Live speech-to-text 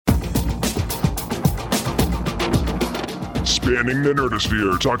Spanning the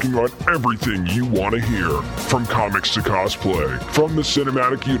nerdosphere, talking about everything you want to hear. From comics to cosplay, from the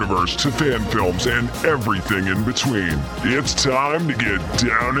cinematic universe to fan films and everything in between. It's time to get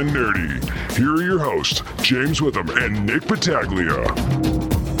down and nerdy. Here are your hosts, James Witham and Nick Battaglia.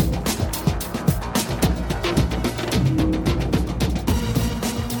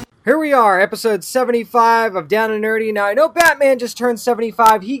 Here we are, episode 75 of Down and Nerdy. Now, I know Batman just turned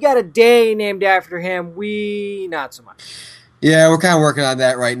 75. He got a day named after him. We, not so much. Yeah, we're kind of working on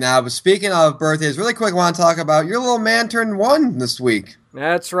that right now. But speaking of birthdays, really quick, I want to talk about your little man turned 1 this week.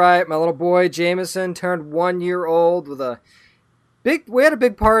 That's right. My little boy, Jameson, turned 1 year old with we had a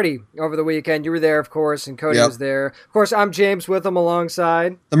big party over the weekend. You were there, of course, and Cody was there. Of course, I'm James with him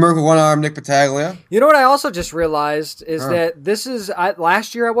alongside. The Merc with one arm, Nick Battaglia. You know what I also just realized is that this is,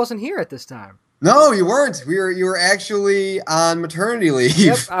 last year I wasn't here at this time. No, you weren't. You were actually on maternity leave.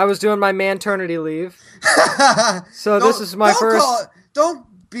 Yep, I was doing my man-ternity leave. So this is my first... Don't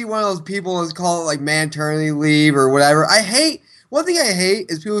be one of those people who call it like man-ternity leave or whatever. One thing I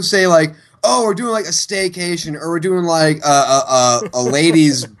hate is people who say like, oh, we're doing like a staycation, or we're doing like a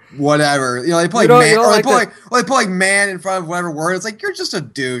ladies whatever. You know, they put like put like man in front of whatever word. It's like you're just a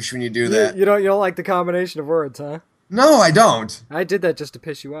douche when you do that. You don't like the combination of words, huh? No, I don't. I did that just to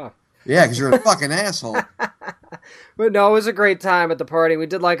piss you off. Yeah, because you're a fucking asshole. But no, it was a great time at the party. We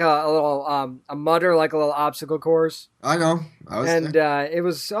did like a little a mutter, like a little obstacle course. I know. It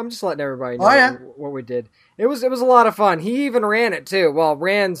was. I'm just letting everybody know what we did. It was a lot of fun. He even ran it too. Well,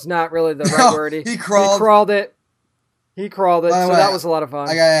 ran's not really the right word. He crawled it. So that was a lot of fun.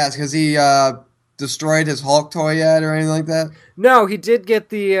 I gotta ask, has he destroyed his Hulk toy yet or anything like that? No, he did get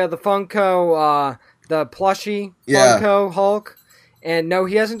the Funko, the plushie Funko Hulk. And no,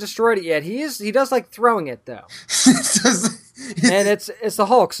 he hasn't destroyed it yet. He does like throwing it though. And it's the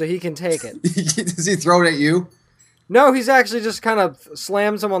Hulk, so he can take it. Does he throw it at you? No, he's actually just kind of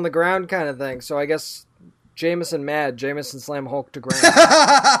slams him on the ground kind of thing. So I guess Jameson slam Hulk to ground.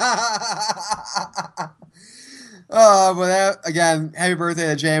 Again, happy birthday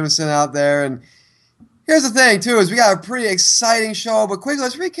to Jameson out there. And here's the thing, too, is we got a pretty exciting show. But quickly,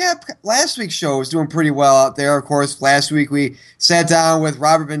 let's recap last week's show. It was doing pretty well out there. Of course, last week we sat down with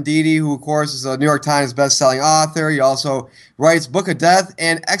Robert Venditti, who, of course, is a New York Times best-selling author. He also writes Book of Death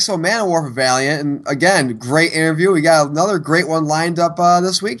and Exo Manowar for Valiant. And, again, great interview. We got another great one lined up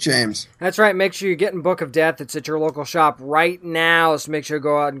this week, James. That's right. Make sure you're getting Book of Death. It's at your local shop right now. So make sure you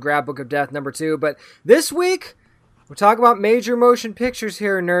go out and grab Book of Death #2. But this week, we're talking about major motion pictures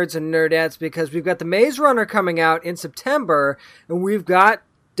here, nerds and nerdettes, because we've got The Maze Runner coming out in September, and we've got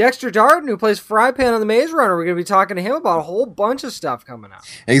Dexter Darden, who plays Frypan on The Maze Runner. We're going to be talking to him about a whole bunch of stuff coming out.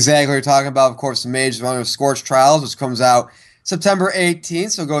 Exactly. We're talking about, of course, The Maze Runner Scorched Trials, which comes out September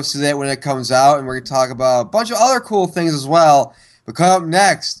 18th, so go see that when it comes out, and we're going to talk about a bunch of other cool things as well. But come up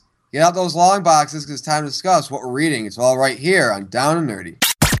next, get out those long boxes, because it's time to discuss what we're reading. It's all right here on Down and Nerdy.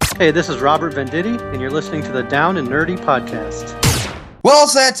 Hey, this is Robert Venditti, and you're listening to the Down and Nerdy podcast. Well,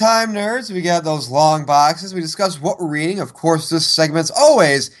 it's that time, nerds. We got those long boxes. We discuss what we're reading. Of course, this segment's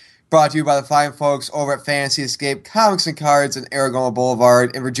always brought to you by the fine folks over at Fantasy Escape Comics and Cards in Aragona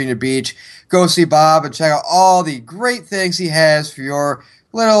Boulevard in Virginia Beach. Go see Bob and check out all the great things he has for your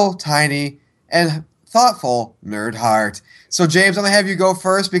little, tiny, and thoughtful nerd heart. So, James, I'm going to have you go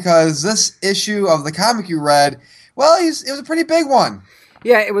first because this issue of the comic you read, well, it was a pretty big one.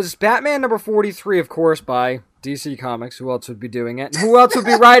 Yeah, it was Batman number 43, of course, by DC Comics. Who else would be doing it? Who else would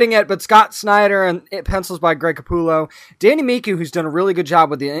be writing it but Scott Snyder, and pencils by Greg Capullo. Danny Miku, who's done a really good job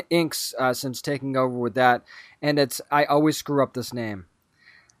with the inks since taking over with that. And I always screw up this name.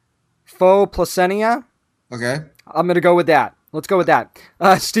 Faux Placenia? Okay. I'm going to go with that. Let's go with that.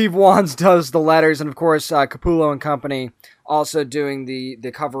 Steve Wands does the letters, and of course, Capullo and company also doing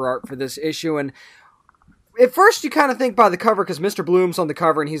the cover art for this issue. And at first, you kind of think by the cover, because Mr. Bloom's on the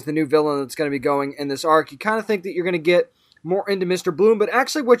cover and he's the new villain that's going to be going in this arc, you kind of think that you're going to get more into Mr. Bloom, but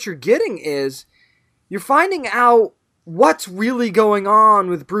actually what you're getting is you're finding out what's really going on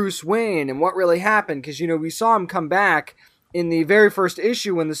with Bruce Wayne and what really happened, because, we saw him come back in the very first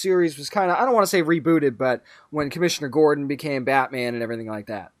issue when the series was kind of, I don't want to say rebooted, but when Commissioner Gordon became Batman and everything like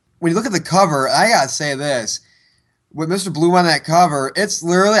that. When you look at the cover, I got to say this, with Mr. Bloom on that cover, it's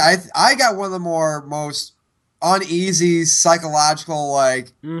literally, I got one of the most uneasy psychological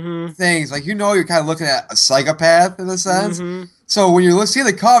things. Like, you're kind of looking at a psychopath in a sense. Mm-hmm. So when you see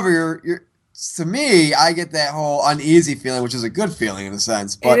the cover, you're to me, I get that whole uneasy feeling, which is a good feeling in a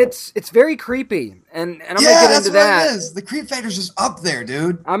sense. But and it's very creepy, and I'm gonna get into that. What it is. The creep factor's just up there,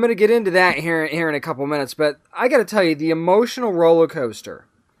 dude. I'm gonna get into that here in a couple minutes, but I gotta tell you, the emotional roller coaster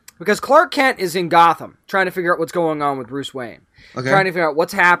Because Clark Kent is in Gotham trying to figure out what's going on with Bruce Wayne. Okay. Trying to figure out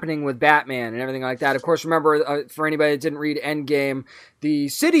what's happening with Batman and everything like that. Of course, remember, for anybody that didn't read Endgame, the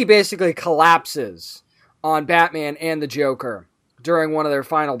city basically collapses on Batman and the Joker during one of their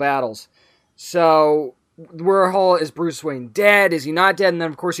final battles. So, is Bruce Wayne dead? Is he not dead? And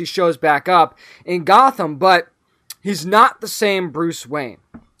then, of course, he shows back up in Gotham, but he's not the same Bruce Wayne.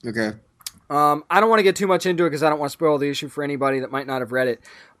 Okay. I don't want to get too much into it because I don't want to spoil the issue for anybody that might not have read it.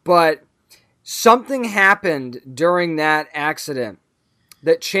 But something happened during that accident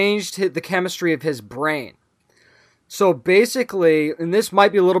that changed the chemistry of his brain. So basically, and this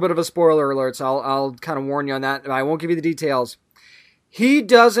might be a little bit of a spoiler alert, so I'll kind of warn you on that. I won't give you the details. He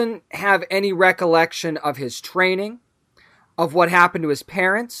doesn't have any recollection of his training, of what happened to his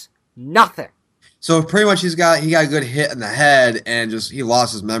parents, nothing. So pretty much he got a good hit in the head and he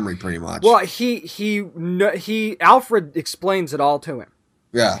lost his memory pretty much. Well, Alfred explains it all to him.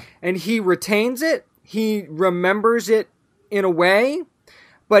 Yeah. And he retains it. He remembers it in a way,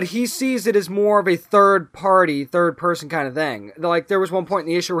 but he sees it as more of a third person kind of thing. Like, there was one point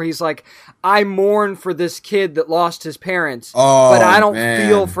in the issue where he's like, I mourn for this kid that lost his parents, but I don't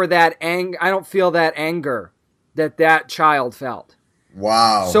feel for that I don't feel that anger that child felt.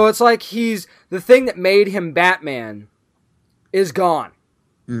 Wow. So it's like the thing that made him Batman is gone.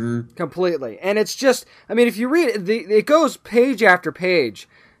 Mm-hmm. Completely. And it's just, I mean, if you read it, it goes page after page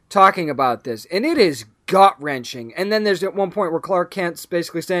talking about this, and it is gut-wrenching. And then there's at one point where Clark Kent's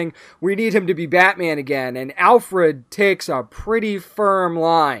basically saying, we need him to be Batman again, and Alfred takes a pretty firm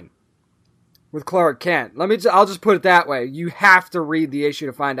line with Clark Kent. I'll just put it that way. You have to read the issue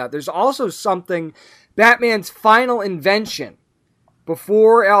to find out. There's also something, Batman's final invention,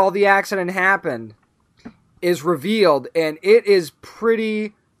 before all the accident happened, is revealed, and it is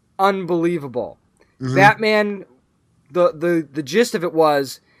pretty unbelievable. Mm-hmm. Batman, the gist of it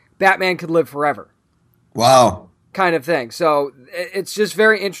was, Batman could live forever. Wow. Kind of thing. So, it's just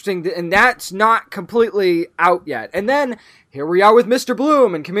very interesting, and that's not completely out yet. And then, here we are with Mr.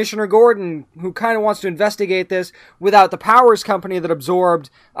 Bloom and Commissioner Gordon, who kind of wants to investigate this without the Powers Company that absorbed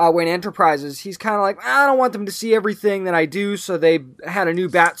Wayne Enterprises. He's kind of like, I don't want them to see everything that I do, so they had a new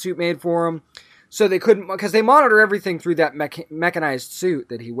bat suit made for him. So they couldn't, because they monitor everything through that mechanized suit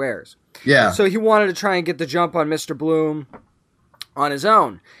that he wears. Yeah. So he wanted to try and get the jump on Mr. Bloom on his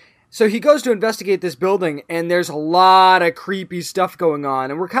own. So he goes to investigate this building, and there's a lot of creepy stuff going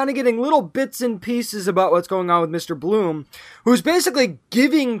on. And we're kind of getting little bits and pieces about what's going on with Mr. Bloom, who's basically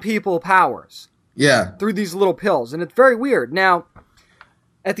giving people powers. Yeah. Through these little pills. And it's very weird. Now,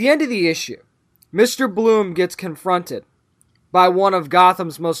 at the end of the issue, Mr. Bloom gets confronted by one of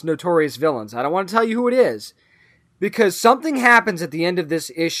Gotham's most notorious villains. I don't want to tell you who it is, because something happens at the end of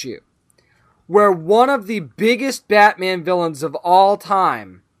this issue where one of the biggest Batman villains of all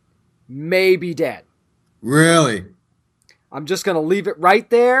time may be dead. Really? I'm just going to leave it right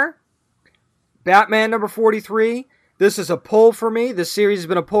there. Batman number 43. This is a pull for me. This series has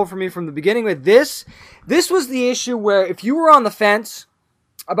been a pull for me from the beginning. But this was the issue where if you were on the fence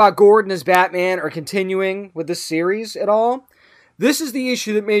about Gordon as Batman or continuing with this series at all, this is the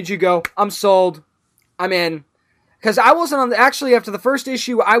issue that made you go, I'm sold, I'm in. Because I wasn't actually after the first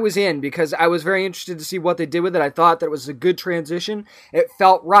issue, I was in because I was very interested to see what they did with it. I thought that it was a good transition. It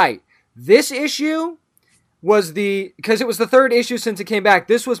felt right. This issue was because it was the third issue since it came back,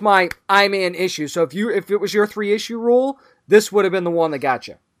 this was my I'm in issue. So if it was your 3-issue rule, this would have been the one that got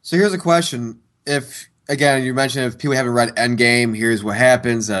you. So here's a question. Again, you mentioned if people haven't read Endgame, here's what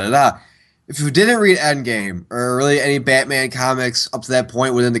happens, da-da-da. If you didn't read Endgame, or really any Batman comics up to that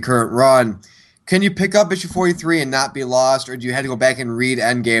point within the current run, can you pick up issue 43 and not be lost, or do you have to go back and read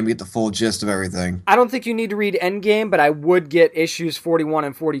Endgame to get the full gist of everything? I don't think you need to read Endgame, but I would get issues 41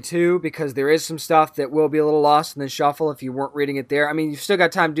 and 42, because there is some stuff that will be a little lost in the shuffle if you weren't reading it there. I mean, you've still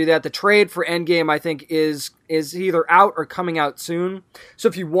got time to do that. The trade for Endgame, I think, is either out or coming out soon. So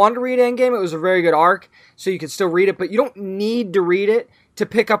if you want to read Endgame, it was a very good arc, so you could still read it, but you don't need to read it to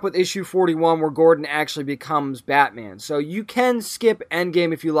pick up with issue 41 where Gordon actually becomes Batman. So you can skip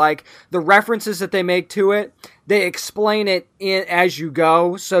Endgame if you like. The references that they make to it, they explain it as you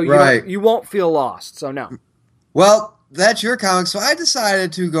go, so you won't feel lost. So no. Well, that's your comic. So I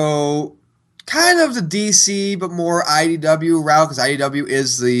decided to go kind of the DC but more IDW route, because IDW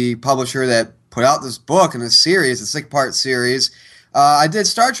is the publisher that put out this book and this series, the 6-part series. I did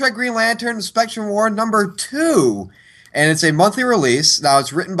Star Trek Green Lantern, The Spectrum War #2. And it's a monthly release. Now,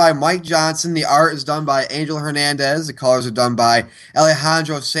 it's written by Mike Johnson. The art is done by Angel Hernandez. The colors are done by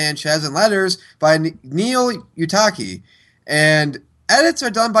Alejandro Sanchez. And letters by Neil Utaki. And edits are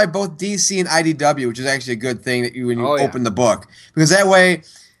done by both DC and IDW, which is actually a good thing that when you open the book. Because that way,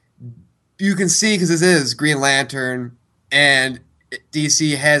 you can see, because this is Green Lantern, and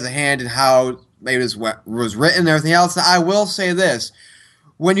DC has a hand in how maybe this was written and everything else. Now, I will say this.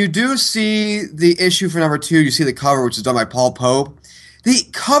 When you do see the issue for number 2, you see the cover, which is done by Paul Pope. The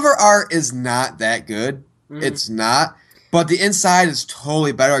cover art is not that good. Mm-hmm. It's not. But the inside is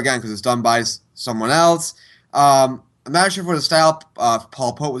totally better, again, because it's done by someone else. I'm not sure what the style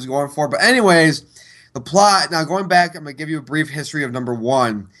Paul Pope was going for. But anyways, the plot. Now, going back, I'm going to give you a brief history of number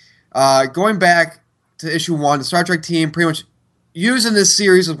 1. Going back to issue 1, the Star Trek team pretty much using this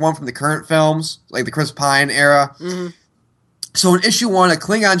series as one from the current films, like the Chris Pine era. Mm-hmm. So in issue 1, a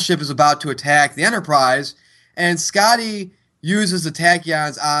Klingon ship is about to attack the Enterprise, and Scotty uses the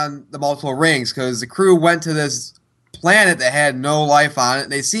tachyons on the multiple rings because the crew went to this planet that had no life on it.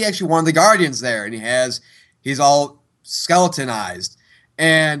 And they see actually one of the Guardians there, and he's all skeletonized,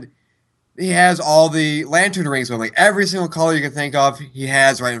 and he has all the lantern rings with him, like every single color you can think of. He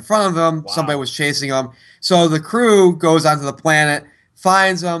has right in front of him. Wow. Somebody was chasing him, so the crew goes onto the planet,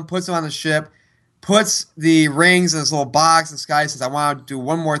 finds him, puts him on the ship. Puts the rings in this little box, and Sky says, I want to do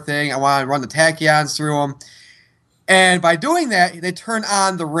one more thing. I want to run the tachyons through them. And by doing that, they turn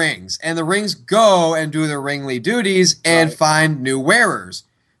on the rings. And the rings go and do their ringly duties and find new wearers.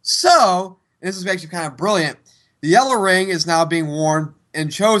 So, and this is actually kind of brilliant, the yellow ring is now being worn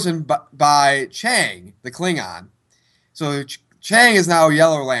and chosen by Chang, the Klingon. So Chang is now a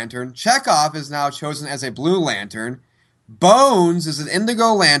yellow lantern. Chekhov is now chosen as a blue lantern. Bones is an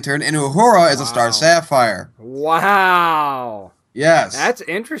indigo lantern, and Uhura is a star sapphire. Wow. Yes. That's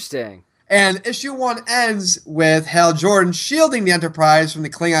interesting. And issue 1 ends with Hal Jordan shielding the Enterprise from the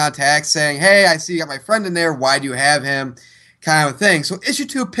Klingon attack, saying, hey, I see you got my friend in there. Why do you have him? Kind of a thing. So issue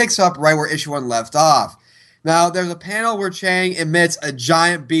 2 picks up right where issue 1 left off. Now, there's a panel where Chang emits a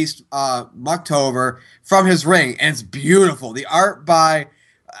giant beast, Muktober, from his ring, and it's beautiful. The art by,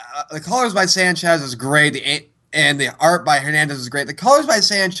 the colors by Sanchez is great. And the art by Hernandez is great. The colors by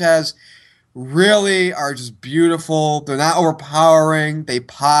Sanchez really are just beautiful. They're not overpowering. They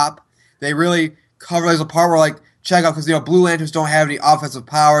pop. They really cover. There's a part where, like, Chekhov, because, Blue Lanterns don't have any offensive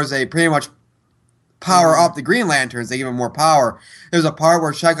powers. They pretty much power up the Green Lanterns. They give them more power. There's a part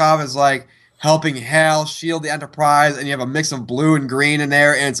where Chekhov is, like, helping Hal shield the Enterprise, and you have a mix of blue and green in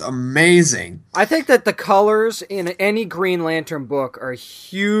there, and it's amazing. I think that the colors in any Green Lantern book are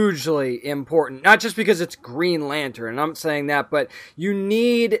hugely important. Not just because it's Green Lantern, and I'm saying that, but you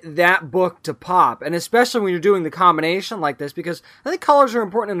need that book to pop, and especially when you're doing the combination like this, because I think colors are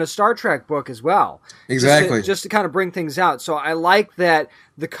important in a Star Trek book as well. Exactly. Just to kind of bring things out. So I like that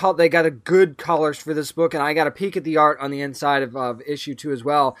they got a good colors for this book, and I got a peek at the art on the inside of issue 2 as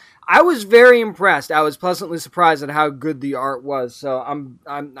well. I was very impressed. I was pleasantly surprised at how good the art was. So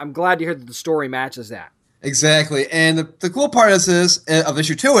I'm glad to hear that the story matches that. Exactly. And the cool part of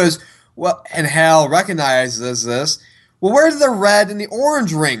issue 2 is, well, and Hal recognizes this, well, where did the red and the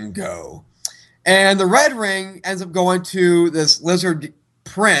orange ring go? And the red ring ends up going to this lizard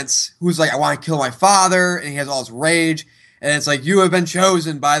prince who's like, I want to kill my father, and he has all this rage. And it's like, you have been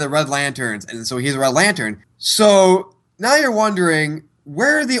chosen by the Red Lanterns. And so he's a Red Lantern. So now you're wondering,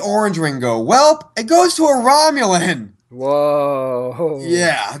 where did the orange ring go? Well, it goes to a Romulan. Whoa.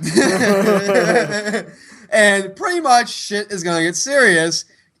 Yeah. And pretty much shit is going to get serious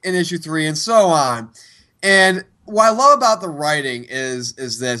in issue 3 and so on. And what I love about the writing is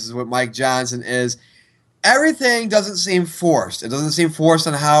what Mike Johnson is. Everything doesn't seem forced. It doesn't seem forced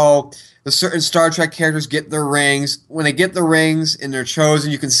on how the certain Star Trek characters get their rings. When they get the rings and they're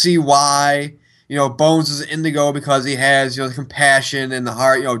chosen, you can see why. Bones is indigo because he has, the compassion and the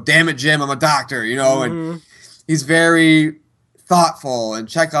heart. Damn it, Jim, I'm a doctor, and he's very thoughtful. And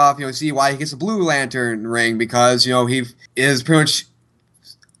Chekhov, see why he gets a Blue Lantern ring because, he is pretty much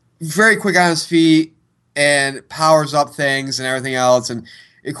very quick on his feet and powers up things and everything else. And,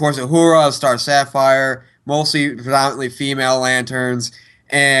 of course, Uhura, a Star Sapphire, mostly predominantly female lanterns.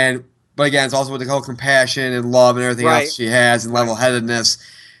 But again, it's also with the whole compassion and love and everything else she has and level-headedness.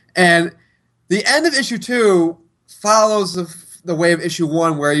 And the end of issue 2 follows the way of issue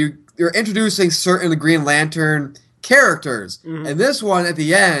 1 where you're introducing certain Green Lantern characters. Mm-hmm. And this one at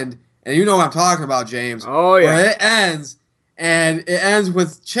the end, and you know what I'm talking about, James. Oh, yeah. Where it ends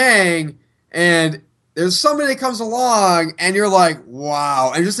with Chang, and there's somebody that comes along, and you're like,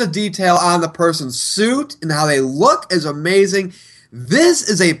 wow. And just the detail on the person's suit and how they look is amazing. This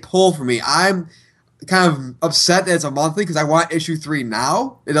is a pull for me. I'm kind of upset that it's a monthly because I want issue 3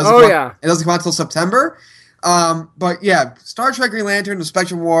 now. It doesn't come out until September. But yeah, Star Trek Green Lantern, The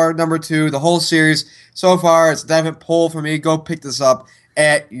Spectrum War, number 2, the whole series. So far, it's a definite pull for me. Go pick this up.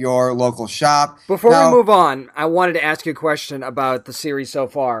 at your local shop. Before we move on, I wanted to ask you a question about the series so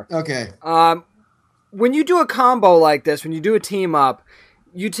far. Okay. When you do a combo like this, when you do a team up,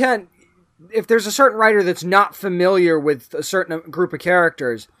 you tend, if there's a certain writer that's not familiar with a certain group of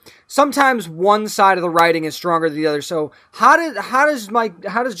characters, sometimes one side of the writing is stronger than the other. So how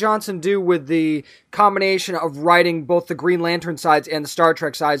does Johnson do with the combination of writing both the Green Lantern sides and the Star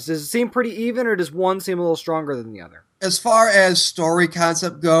Trek sides? Does it seem pretty even, or does one seem a little stronger than the other? As far as story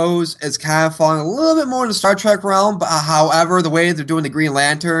concept goes, it's kind of falling a little bit more in the Star Trek realm, but however, the way they're doing the Green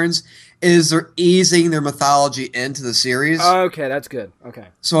Lanterns is they're easing their mythology into the series. Okay, that's good. Okay.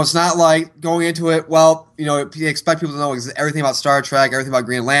 So it's not like going into it, well, you expect people to know everything about Star Trek, everything about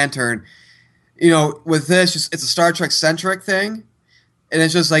Green Lantern. With this, it's a Star Trek-centric thing, and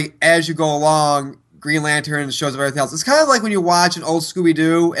it's just like, as you go along, Green Lantern shows up everything else. It's kind of like when you watch an old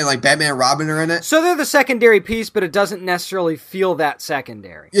Scooby-Doo and like Batman and Robin are in it. So they're the secondary piece, but it doesn't necessarily feel that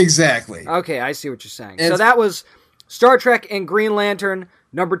secondary. Exactly. Okay, I see what you're saying. So that was Star Trek and Green Lantern,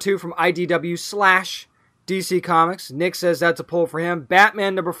 #2 from IDW/DC Comics. Nick says that's a pull for him.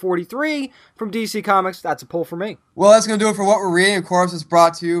 Batman #43 from DC Comics. That's a pull for me. Well, that's going to do it for what we're reading. Of course, it's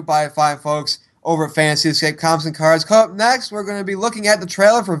brought to you by fine folks over at Fantasy Escape Comics and Cards. Coming up next, we're going to be looking at the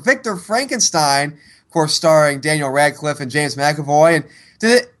trailer for Victor Frankenstein, of course, starring Daniel Radcliffe and James McAvoy. And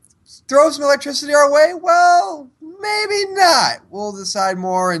did it throw some electricity our way? Well, maybe not. We'll decide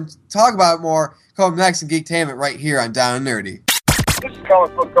more and talk about it more coming up next in Geektainment right here on Down and Nerdy. This is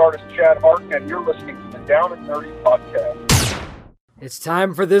comic book artist Chad Harton, and you're listening to the Down and Nerdy podcast. It's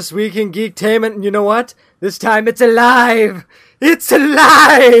time for This Week in Geektainment, and you know what? This time it's alive! It's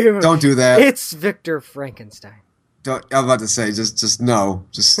alive! Don't do that. It's Victor Frankenstein. I'm about to say, just no.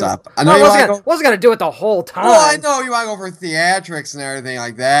 Just stop. I wasn't going to do it the whole time. Well, I know you want to go for theatrics and everything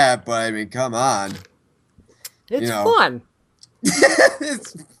like that, but, I mean, come on. It's fun.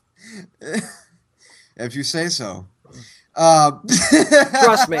 If you say so.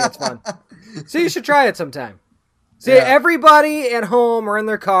 Trust me, it's fun. So you should try it sometime. See, everybody at home or in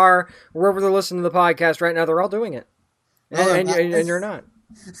their car, wherever they're listening to the podcast right now, they're all doing it. And you're not.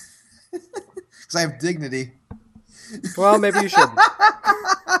 Because I have dignity. Well, maybe you shouldn't.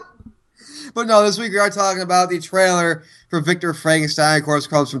 But no, this week we are talking about the trailer for Victor Frankenstein. Of course, it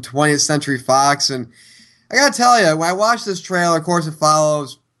comes from 20th Century Fox. And I got to tell you, when I watched this trailer, of course, it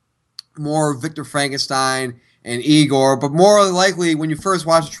follows more Victor Frankenstein and Igor. But more likely, when you first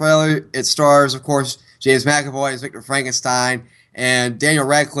watch the trailer, it stars, of course, James McAvoy as Victor Frankenstein and Daniel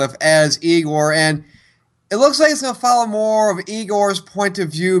Radcliffe as Igor. And it looks like it's going to follow more of Igor's point of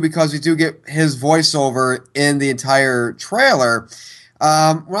view because we do get his voiceover in the entire trailer.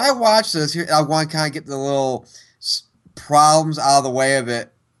 When I watch this, I want to kind of get the little problems out of the way of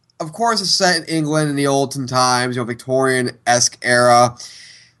it. Of course, it's set in England in the olden times, Victorian-esque era.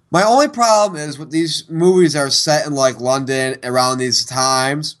 My only problem is with these movies that are set in like London around these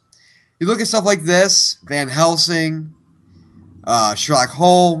times. You look at stuff like this, Van Helsing, Sherlock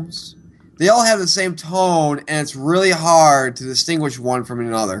Holmes. They all have the same tone, and it's really hard to distinguish one from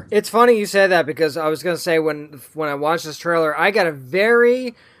another. It's funny you say that because I was going to say when I watched this trailer, I got a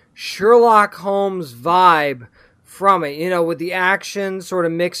very Sherlock Holmes vibe from it. With the action sort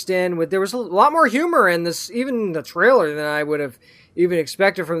of mixed in with, there was a lot more humor in this, even in the trailer, than I would have even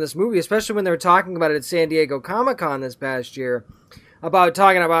expected from this movie, especially when they were talking about it at San Diego Comic-Con this past year.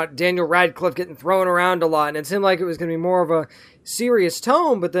 Talking about Daniel Radcliffe getting thrown around a lot, and it seemed like it was going to be more of a serious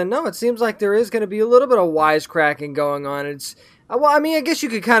tone, but then no, it seems like there is going to be a little bit of wisecracking going on. I guess you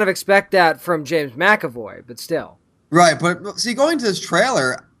could kind of expect that from James McAvoy, but still. Right, but see, going to this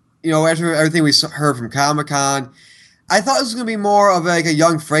trailer, after everything we heard from Comic-Con, I thought this was going to be more of like a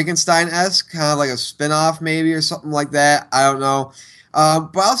Young Frankenstein-esque, kind of like a spin-off maybe or something like that. I don't know.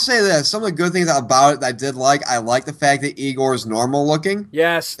 But I'll say this, some of the good things about it that I did like, I like the fact that Igor is normal looking.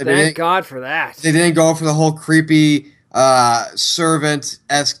 Yes, thank God for that. They didn't go for the whole creepy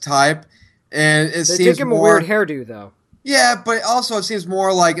servant-esque type. And it seems did give him a weird hairdo, though. Yeah, but also it seems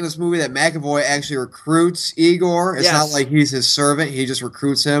more like in this movie that McAvoy actually recruits Igor. It's not like he's his servant, he just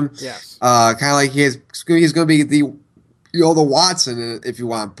recruits him. Yes. Kind of like he's going to be the Watson, if you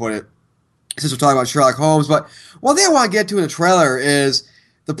want to put it, since we're talking about Sherlock Holmes. But one thing I want to get to in the trailer is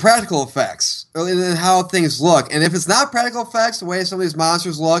the practical effects and how things look. And if it's not practical effects, the way some of these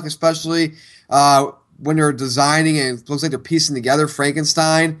monsters look, especially when they're designing and it looks like they're piecing together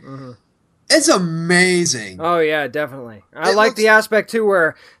Frankenstein, It's amazing. Oh yeah, definitely. I like the aspect too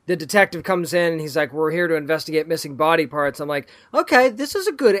where the detective comes in and he's like, "We're here to investigate missing body parts." I'm like, "Okay, this is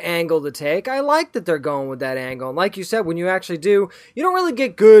a good angle to take. I like that they're going with that angle." And like you said, when you actually do, you don't really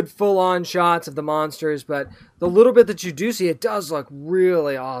get good full-on shots of the monsters, but the little bit that you do see, it does look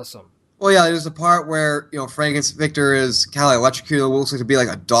really awesome. Well, yeah, there's a part where, Victor is kind of like electrocuted. It looks like to be like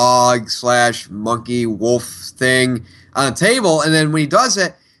a dog / monkey wolf thing on a table. And then when he does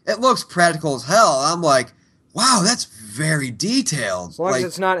it, it looks practical as hell. And I'm like, wow, that's very detailed. As long as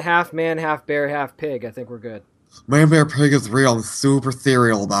it's not half man, half bear, half pig, I think we're good. Man, bear, pig is real. I'm super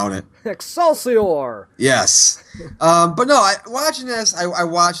ethereal about it. Excelsior! Yes. But no, watching this, I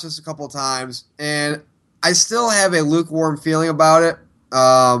watched this a couple of times, and I still have a lukewarm feeling about it.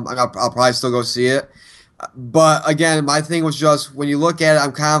 I'll probably still go see it. But again, my thing was just, when you look at it,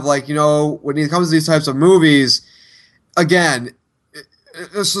 I'm kind of like, when it comes to these types of movies, again,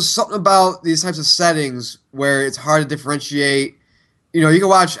 there's just something about these types of settings where it's hard to differentiate. I feel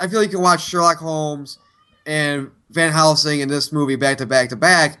like you can watch Sherlock Holmes and Van Helsing in this movie back to back to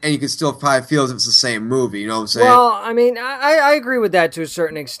back, and you can still probably feel as if it's the same movie. You know what I'm saying? Well, I mean, I agree with that to a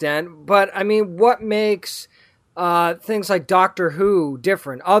certain extent, but I mean, what makes things like Doctor Who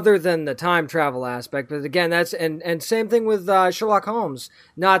different, other than the time travel aspect? But again, that's and same thing with Sherlock Holmes,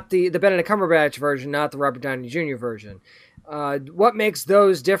 not the Benedict Cumberbatch version, not the Robert Downey Jr. version. What makes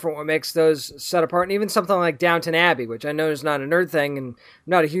those different? What makes those set apart? And even something like Downton Abbey, which I know is not a nerd thing, and I'm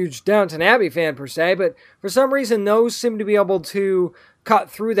not a huge Downton Abbey fan per se, but for some reason those seem to be able to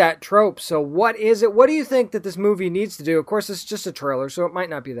cut through that trope. So what is it? What do you think that this movie needs to do? Of course, it's just a trailer, so it might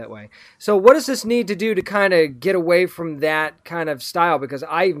not be that way. So what does this need to do to kind of get away from that kind of style? Because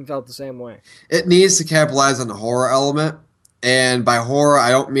I even felt the same way. It needs to capitalize on the horror element. And by horror,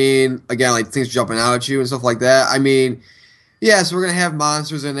 I don't mean, again, like things jumping out at you and stuff like that. I mean, yes, we're going to have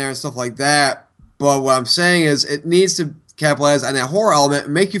monsters in there and stuff like that. But what I'm saying is it needs to capitalize on that horror element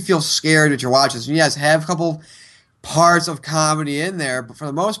and make you feel scared that you're watching this. And yes, have a couple parts of comedy in there, but for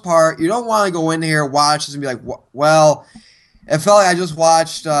the most part, you don't want to go in here, watch this, and be like, well, it felt like I just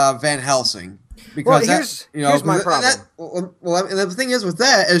watched Van Helsing. Because here's my problem. And the thing is with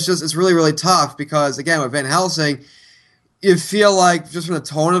that, it's really, really tough because, again, with Van Helsing, you feel like, just from the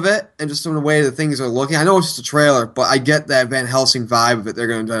tone of it and just from the way that things are looking, I know it's just a trailer, but I get that Van Helsing vibe of it. They're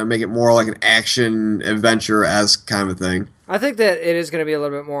going to make it more like an action adventure-esque kind of thing. I think that it is going to be a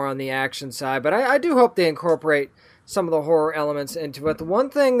little bit more on the action side, but I do hope they incorporate some of the horror elements into it. The one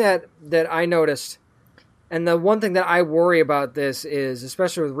thing that I noticed, and the one thing that I worry about this is,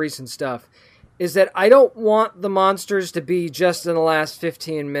 especially with recent stuff, is that I don't want the monsters to be just in the last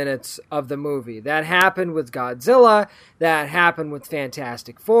 15 minutes of the movie. That happened with Godzilla, that happened with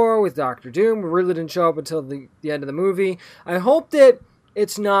Fantastic Four, with Doctor Doom, who really didn't show up until the end of the movie. I hope that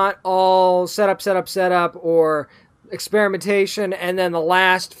it's not all set up, or experimentation, and then the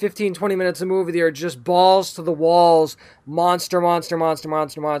last 15-20 minutes of the movie, they're just balls to the walls, monster,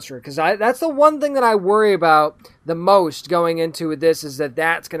 because that's the one thing that I worry about the most going into this, is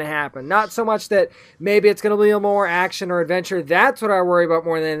that's going to happen. Not so much that maybe it's going to be a more action or adventure. That's what I worry about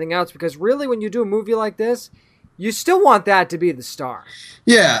more than anything else, because really when you do a movie like this, you still want that to be the star.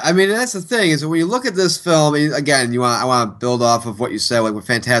 Yeah, I mean, that's the thing, is that when you look at this film, again, I want to build off of what you said, like with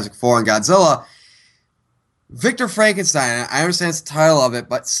Fantastic Four and Godzilla. Victor Frankenstein, I understand it's the title of it,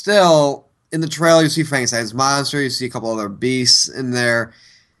 but still, in the trailer, you see Frankenstein's monster, you see a couple other beasts in there.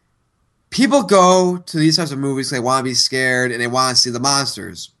 People go to these types of movies because they want to be scared and they want to see the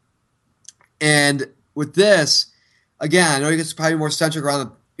monsters. And with this, again, I know it's probably more centric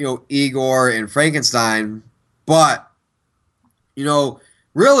around Igor and Frankenstein, but,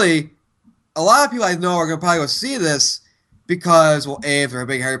 really, a lot of people I know are going to probably go see this because, well, if they're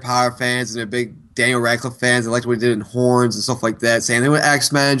big Harry Potter fans and they're big Daniel Radcliffe fans, they liked what he did in Horns and stuff like that. Same thing with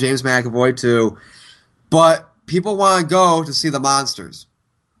X-Men, James McAvoy too. But people want to go to see the monsters.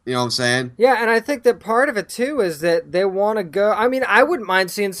 You know what I'm saying? Yeah, and I think that part of it too is that they want to go. I mean, I wouldn't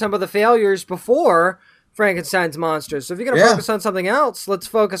mind seeing some of the failures before Frankenstein's monsters. So if you're going to focus on something else, let's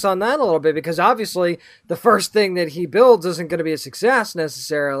focus on that a little bit, because obviously the first thing that he builds isn't going to be a success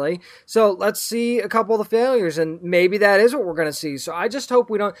necessarily. So let's see a couple of the failures, and maybe that is what we're going to see. So I just hope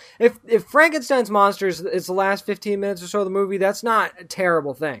we don't... If Frankenstein's monsters is the last 15 minutes or so of the movie, that's not a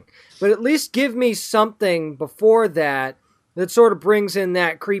terrible thing. But at least give me something before that sort of brings in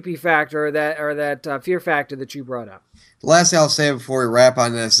that creepy factor or that fear factor that you brought up. The last thing I'll say before we wrap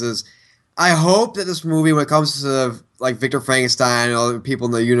on this is, I hope that this movie, when it comes to like Victor Frankenstein and other people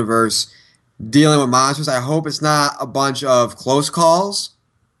in the universe dealing with monsters, I hope it's not a bunch of close calls.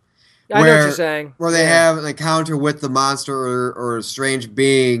 I know what you're saying. Where they have an encounter with the monster or a strange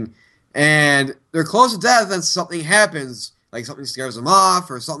being and they're close to death, and something happens, like something scares them off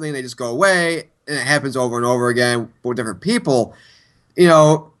or something, they just go away, and it happens over and over again with different people.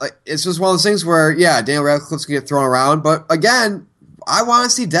 Like, it's just one of those things where, yeah, Daniel Radcliffe's going to get thrown around, but again, I want to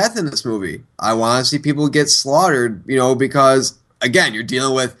see death in this movie. I want to see people get slaughtered, because, again, you're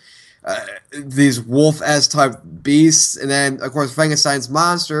dealing with these wolf-esque type beasts, and then, of course, Frankenstein's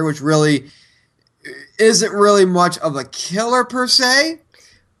monster, which really isn't really much of a killer per se.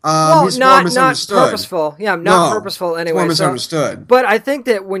 He's not purposeful. Yeah, not purposeful anyway. It's more misunderstood. But I think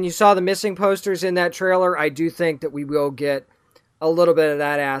that when you saw the missing posters in that trailer, I do think that we will get a little bit of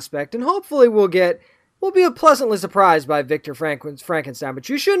that aspect, and hopefully we'll be pleasantly surprised by Victor Frankenstein. But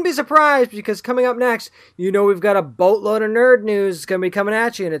you shouldn't be surprised, because coming up next, we've got a boatload of nerd news going to be coming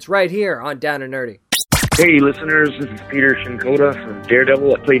at you, and it's right here on Down and Nerdy. Hey listeners, this is Peter Shinkoda from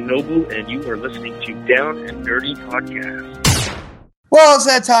Daredevil. I play Noble, and you are listening to Down and Nerdy Podcast. Well, it's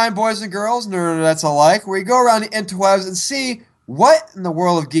that time, boys and girls, nerdettes alike, where we go around the interwebs and see what in the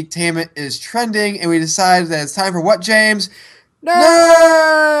world of geektainment is trending, and we decide that it's time for what, James?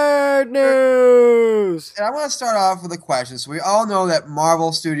 Nerd news! And I want to start off with a question. So we all know that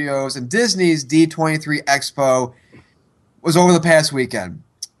Marvel Studios and Disney's D23 Expo was over the past weekend.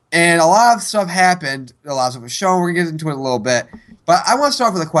 And a lot of stuff happened. A lot of stuff was shown. We're going to get into it in a little bit. But I want to start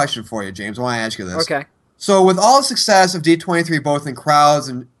off with a question for you, James. I want to ask you this. Okay. So with all the success of D23, both in crowds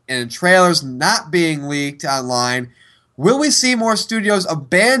and in trailers not being leaked online, will we see more studios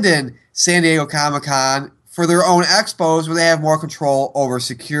abandon San Diego Comic-Con for their own expos where they have more control over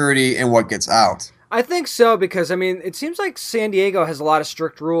security and what gets out? I think so, because, it seems like San Diego has a lot of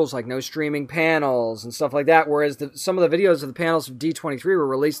strict rules, like no streaming panels and stuff like that, whereas some of the videos of the panels of D23 were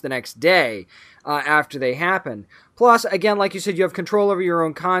released the next day after they happened. Plus, again, like you said, you have control over your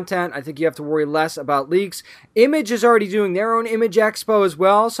own content. I think you have to worry less about leaks. Image is already doing their own Image Expo as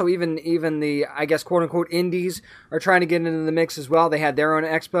well, so even the, I guess, quote-unquote indies are trying to get into the mix as well. They had their own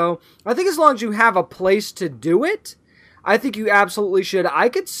expo. I think as long as you have a place to do it, I think you absolutely should. I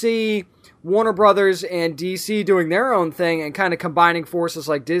could see Warner Brothers and DC doing their own thing and kind of combining forces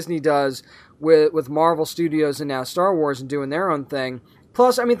like Disney does with Marvel Studios and now Star Wars and doing their own thing.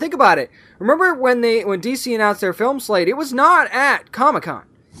 Plus, think about it. Remember when DC announced their film slate, it was not at Comic-Con.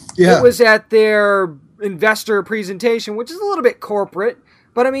 Yeah. It was at their investor presentation, which is a little bit corporate.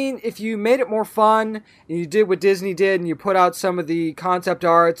 But, if you made it more fun, and you did what Disney did, and you put out some of the concept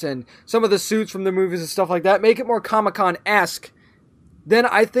arts and some of the suits from the movies and stuff like that, make it more Comic-Con-esque, then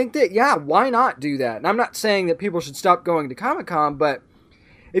I think that, yeah, why not do that? And I'm not saying that people should stop going to Comic-Con, but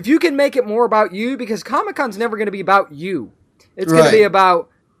if you can make it more about you, because Comic-Con's never going to be about you. It's going to be about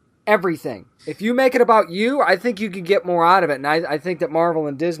everything. If you make it about you, I think you can get more out of it, and I think that Marvel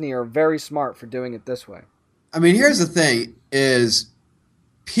and Disney are very smart for doing it this way. Here's the thing, is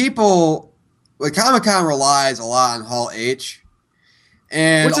people, Comic-Con relies a lot on Hall H.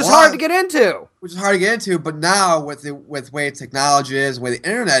 Which is hard to get into. But now with the way technology is, the way the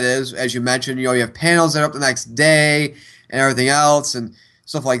internet is, as you mentioned, you have panels that are up the next day and everything else and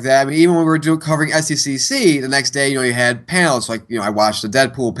stuff like that. Even when we were covering SCCC, the next day, you had panels like, I watched the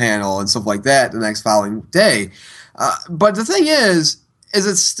Deadpool panel and stuff like that the next following day. But the thing is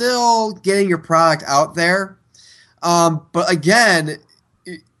it's still getting your product out there. But again,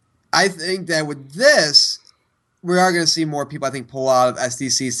 I think that with this, we are going to see more people, I think, pull out of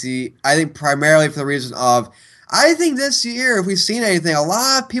SDCC. I think primarily for the reason of, I think this year, if we've seen anything, a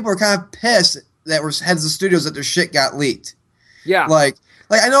lot of people are kind of pissed that we're heads of studios that their shit got leaked. Yeah. Like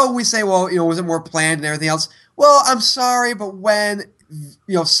I know we say, well, was it more planned and everything else? Well, I'm sorry, but when,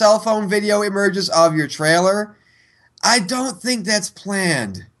 cell phone video emerges of your trailer, I don't think that's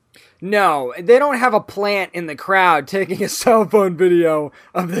planned. No, they don't have a plant in the crowd taking a cell phone video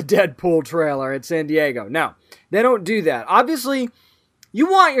of the Deadpool trailer at San Diego. No, they don't do that. Obviously, you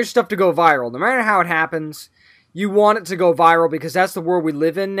want your stuff to go viral. No matter how it happens, you want it to go viral because that's the world we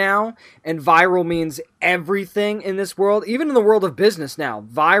live in now. And viral means everything in this world. Even in the world of business now,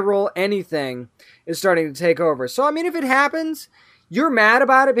 viral anything is starting to take over. So, if it happens, you're mad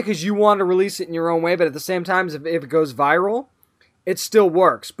about it because you want to release it in your own way. But at the same time, if it goes viral, it still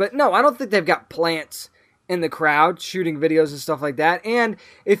works. But no, I don't think they've got plants in the crowd shooting videos and stuff like that. And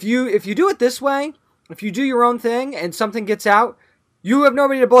if you do it this way, if you do your own thing and something gets out, you have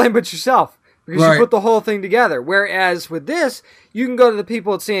nobody to blame but yourself because you put the whole thing together. Whereas with this, you can go to the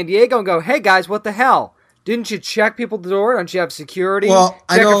people at San Diego and go, hey guys, what the hell? Didn't you check people at the door? Don't you have security? Well,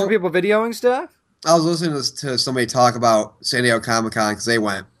 checking for people videoing stuff? I was listening to somebody talk about San Diego Comic-Con because they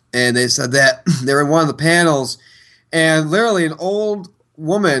went. And they said that they were in one of the panels and literally an old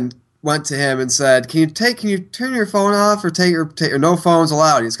woman went to him and said, "Can you turn your phone off or take your no phones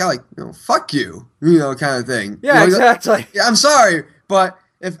allowed?" And he's kind of like, fuck you, kind of thing. Yeah, exactly. Yeah, I'm sorry, but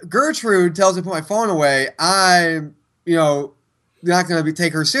if Gertrude tells me to put my phone away, I'm, not going to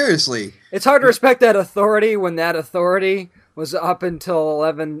take her seriously. It's hard to respect that authority when that authority was up until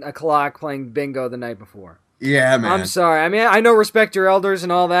 11 o'clock playing bingo the night before. Yeah, man. I'm sorry. I mean, I know respect your elders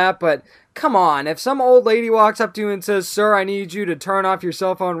and all that, but come on. If some old lady walks up to you and says, "Sir, I need you to turn off your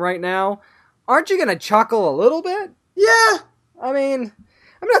cell phone right now," aren't you going to chuckle a little bit? Yeah. I mean,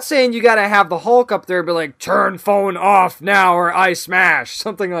 I'm not saying you got to have the Hulk up there and be like, "Turn phone off now or I smash,"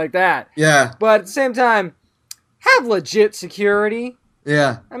 something like that. Yeah. But at the same time, have legit security.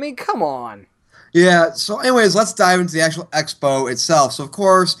 Yeah. I mean, come on. Yeah, so anyways, let's dive into the actual expo itself. So, of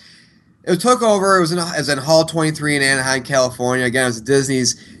course, it took over. It was in Hall 23 in Anaheim, California. Again, it was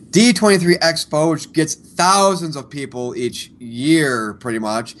Disney's D23 Expo, which gets thousands of people each year, pretty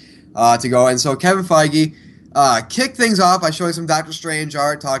much, to go. And so Kevin Feige kicked things off by showing some Doctor Strange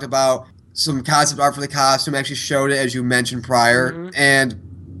art, talked about some concept art for the costume, actually showed it, as you mentioned prior. Mm-hmm. And,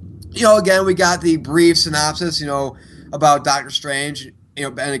 again, we got the brief synopsis, about Doctor Strange,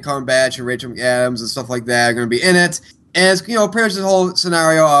 Benedict Cumberbatch and Rachel McAdams and stuff like that are going to be in it. And it's, pretty much the whole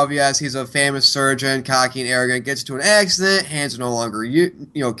scenario of, yes, he's a famous surgeon, cocky and arrogant, gets into an accident, hands are no longer, can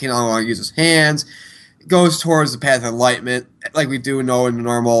no longer use his hands, goes towards the path of enlightenment, like we do know in the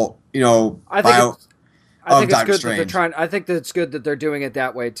normal, I think Doctor Strange. I think that it's good that they're doing it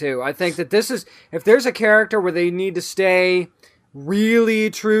that way too. I think that this is, if there's a character where they need to stay really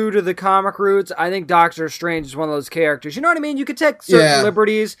true to the comic roots, I think Doctor Strange is one of those characters. You know what I mean? You could take certain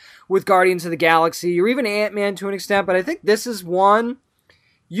liberties with Guardians of the Galaxy or even Ant-Man to an extent, but I think this is one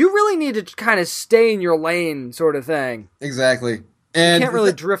you really need to kind of stay in your lane sort of thing. Exactly. And you can't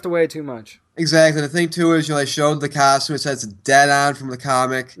really drift away too much. Exactly. The thing, too, is, they showed the costume. It says it's dead on from the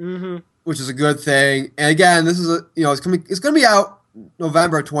comic, which is a good thing. And again, this is it's going to be out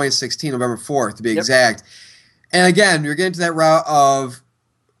November 2016, November 4th, to be exact. And again, you're getting to that route of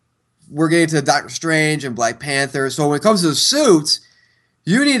we're getting to Doctor Strange and Black Panther. So when it comes to the suits,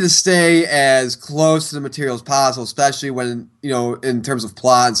 you need to stay as close to the material as possible, especially when, in terms of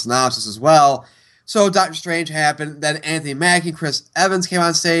plot and synopsis as well. So Doctor Strange happened. Then Anthony Mackie and Chris Evans came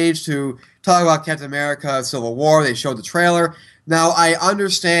on stage to talk about Captain America Civil War. They showed the trailer. Now, I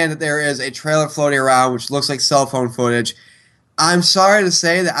understand that there is a trailer floating around which looks like cell phone footage. I'm sorry to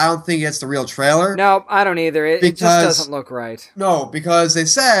say that I don't think it's the real trailer. No, I don't either. It just doesn't look right. No, because they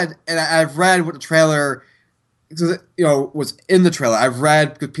said, and I've read what the trailer, was in the trailer. I've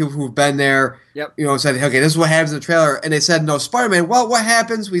read people who've been there, said, okay, this is what happens in the trailer. And they said, no, Spider-Man. Well, what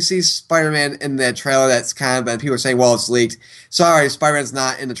happens? We see Spider-Man in that trailer that's kind of, and people are saying, well, it's leaked. Sorry, Spider-Man's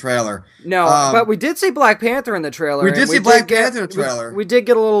not in the trailer. No, but we did see Black Panther in the trailer. We did see Black Panther in the trailer. We did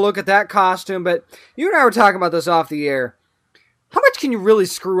get a little look at that costume, but you and I were talking about this off the air. How much can you really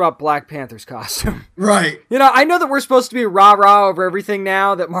screw up Black Panther's costume? Right. I know that we're supposed to be rah-rah over everything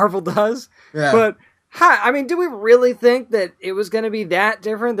now that Marvel does, but do we really think that it was going to be that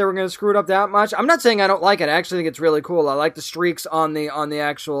different? They were going to screw it up that much? I'm not saying I don't like it. I actually think it's really cool. I like the streaks on the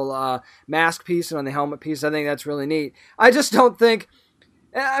actual mask piece and on the helmet piece. I think that's really neat. I just don't think...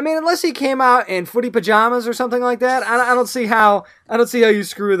 unless he came out in footy pajamas or something like that, I don't see how you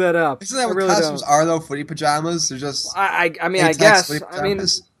screw that up. Isn't that what costumes are, though? Footy pajamas? They're just. I guess.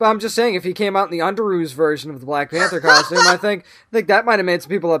 But I'm just saying, if he came out in the Underoos version of the Black Panther costume, I think that might have made some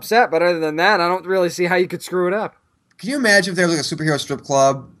people upset. But other than that, I don't really see how you could screw it up. Can you imagine if there was like a superhero strip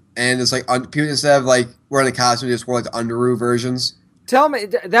club and it's like people instead of like wearing the costume, they just wore like the Underoo versions? Tell me,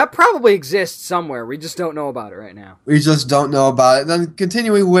 that probably exists somewhere. We just don't know about it right now. We just don't know about it. Then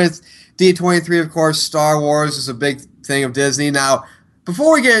continuing with D23, of course, Star Wars is a big thing of Disney. Now,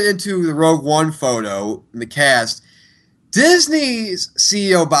 before we get into the Rogue One photo and the cast, Disney's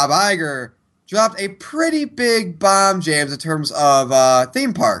CEO Bob Iger dropped a pretty big bomb jams in terms of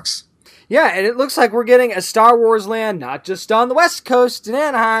theme parks. Yeah, and it looks like we're getting a Star Wars land, not just on the West Coast in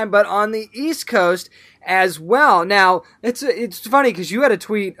Anaheim, but on the East Coast as well. Now, it's funny because you had a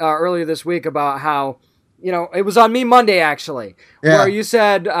tweet earlier this week about how, it was on Me Monday, actually, where you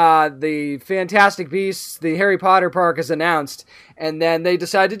said the Fantastic Beasts, the Harry Potter park is announced, and then they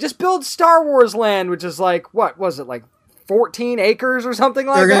decided to just build Star Wars land, which is like, what was it, like 14 acres or something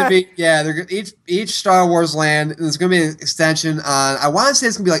like that? They're going to be, each Star Wars land, there's going to be an extension on, I want to say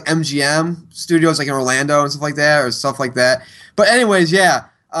it's going to be like MGM Studios, like in Orlando and stuff like that, or stuff like that. But anyways, they're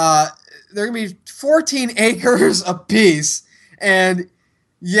going to be 14 acres apiece. And,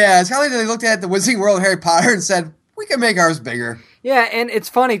 it's kind of like they looked at the Wizarding World of Harry Potter and said, we can make ours bigger. Yeah, and it's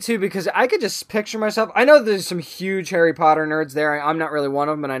funny, too, because I could just picture myself. I know there's some huge Harry Potter nerds there. I'm not really one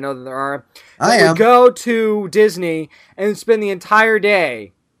of them, and I know that there are. I am. We go to Disney and spend the entire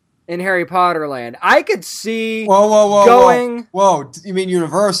day in Harry Potter land. I could see going... Whoa, you mean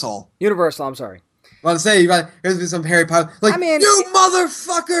Universal? Universal, I'm sorry. I was going to say, there's been some Harry Potter... Like, you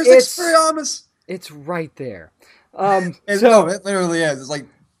motherfuckers! Expelliarmus! It's right there. No, it literally is. It's like...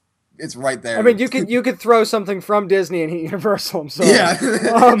 It's right there. I mean, you could throw something from Disney and hit Universal. I'm sorry.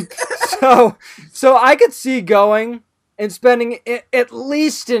 Yeah. So I could see going and spending at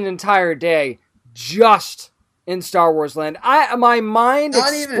least an entire day just in Star Wars land. My mind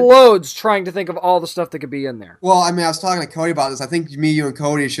explodes trying to think of all the stuff that could be in there. Well, I mean, I was talking to Cody about this. I think you and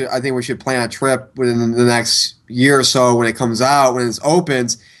Cody we should plan a trip within the next year or so when it comes out, when it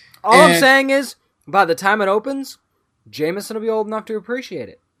opens. All I'm saying is, by the time it opens, Jameson will be old enough to appreciate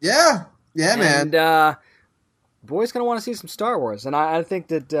it. Yeah, man. And boy's going to want to see some Star Wars, and I think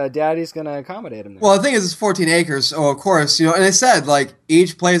that Daddy's going to accommodate him there. Well, the thing is, it's 14 acres, so of course, and they said, like,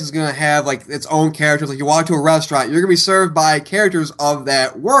 each place is going to have, like, its own characters. Like, you walk to a restaurant, you're going to be served by characters of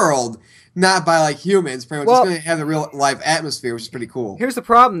that world, not by, like, humans. Pretty much, it's going to have the real-life atmosphere, which is pretty cool. Here's the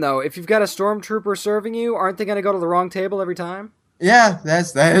problem, though. If you've got a stormtrooper serving you, aren't they going to go to the wrong table every time? Yeah,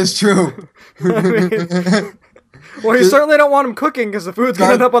 that is true. Well, you certainly don't want him cooking because the food's going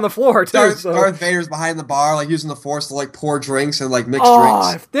to end up on the floor, too. Darth Vader's behind the bar, like, using the Force to, like, pour drinks and, like, mix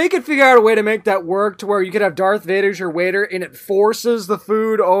drinks. If they could figure out a way to make that work to where you could have Darth Vader's your waiter and it forces the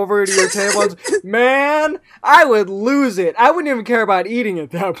food over to your table, man, I would lose it. I wouldn't even care about eating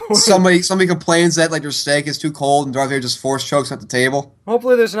at that point. Somebody complains that, like, their steak is too cold and Darth Vader just force chokes at the table.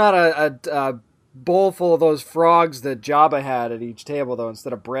 Hopefully there's not a bowl full of those frogs that Jabba had at each table, though,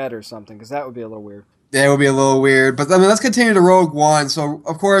 instead of bread or something, because that would be a little weird. Yeah, it would be a little weird. But, I mean, let's continue to Rogue One. So,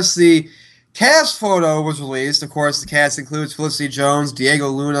 of course, the cast photo was released. Of course, the cast includes Felicity Jones, Diego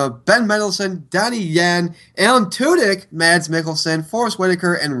Luna, Ben Mendelsohn, Donnie Yen, Alan Tudyk, Mads Mikkelsen, Forrest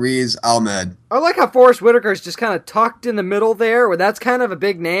Whitaker, and Riz Ahmed. I like how Forrest Whitaker is just kind of tucked in the middle there, where that's kind of a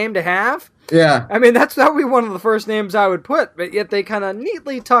big name to have. Yeah. I mean, that would be one of the first names I would put, but yet they kind of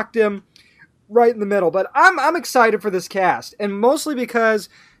neatly tucked him right in the middle. But I'm excited for this cast, and mostly because...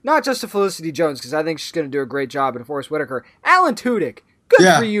 Not just to Felicity Jones, because I think she's going to do a great job, and Forrest Whitaker. Alan Tudyk,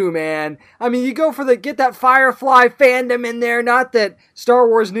 good for you, man. I mean, you go for get that Firefly fandom in there. Not that Star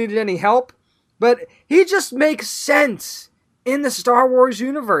Wars needed any help, but he just makes sense in the Star Wars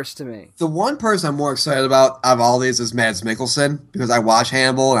universe to me. The one person I'm more excited about out of all these is Mads Mikkelsen, because I watch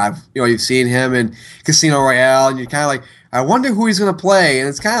Hannibal, and you've seen him in Casino Royale, and you're kind of like, I wonder who he's going to play, and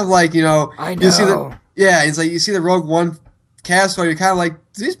it's kind of like, I know. It's like you see the Rogue One cast photo, you're kind of like,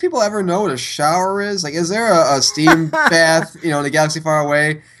 do these people ever know what a shower is? Like, is there a steam bath, in a galaxy far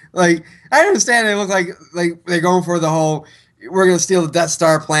away? Like, I understand they look like they're going for the whole, we're going to steal the Death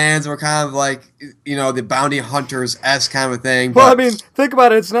Star plans, and we're kind of like, the bounty hunters-esque kind of a thing. Well, I mean, think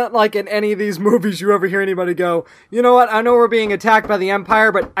about it. It's not like in any of these movies you ever hear anybody go, you know what, I know we're being attacked by the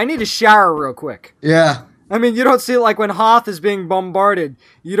Empire, but I need to shower real quick. Yeah. I mean, you don't see it like when Hoth is being bombarded.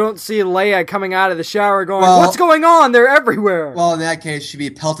 You don't see Leia coming out of the shower going, what's going on? They're everywhere. Well, in that case, she'd be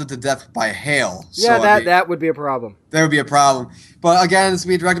pelted to death by hail. Yeah, so that would be a problem. That would be a problem. But again, it's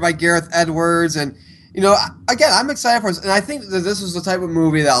going to be directed by Gareth Edwards. And, again, I'm excited for this. And I think that this was the type of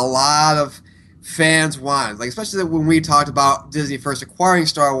movie that a lot of fans wanted. Like, especially when we talked about Disney first acquiring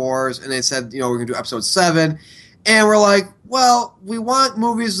Star Wars, and they said, we're going to do Episode 7. And we're like, well, we want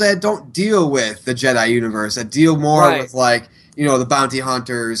movies that don't deal with the Jedi universe, that deal more with, like, the bounty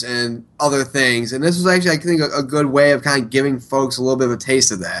hunters and other things. And this was actually, I think, a good way of kind of giving folks a little bit of a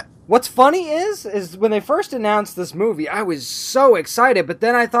taste of that. What's funny is when they first announced this movie, I was so excited. But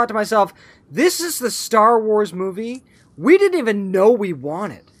then I thought to myself, this is the Star Wars movie we didn't even know we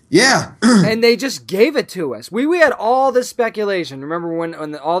wanted. Yeah. And they just gave it to us. We had all this speculation. Remember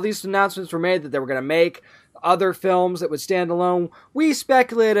when all these announcements were made that they were going to make other films that would stand alone? We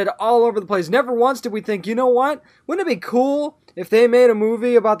speculated all over the place. Never once did we think, you know what? Wouldn't it be cool if they made a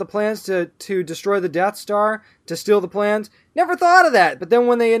movie about the plans to destroy the Death Star, to steal the plans? Never thought of that. But then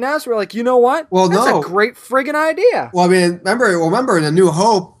when they announced, we're like, you know what? Well, that's a great friggin' idea. Well, I mean, remember in A New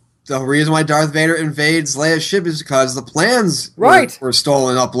Hope, the reason why Darth Vader invades Leia's ship is because the plans were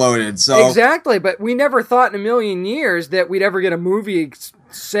stolen and uploaded. So exactly, but we never thought in a million years that we'd ever get a movie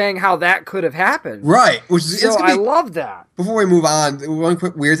saying how that could have happened. Right. Which is, I love that. Before we move on, one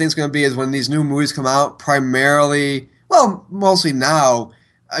quick weird thing is going to be is when these new movies come out, primarily, well, mostly now,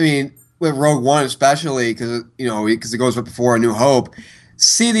 I mean, with Rogue One especially, because it goes right before A New Hope,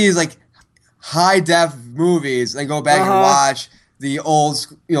 see these, like, high-def movies and go back and watch the old,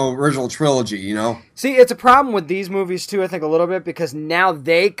 original trilogy, See, it's a problem with these movies too, I think, a little bit, because now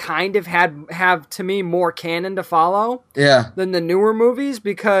they kind of have to me more canon to follow than the newer movies,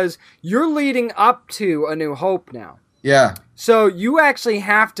 because you're leading up to A New Hope now. Yeah. So you actually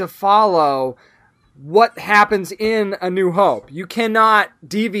have to follow what happens in A New Hope. You cannot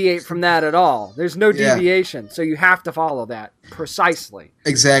deviate from that at all. There's no deviation. So you have to follow that precisely.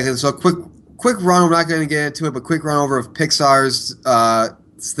 Exactly. So quick run. I'm not going to get into it, but quick run over of Pixar's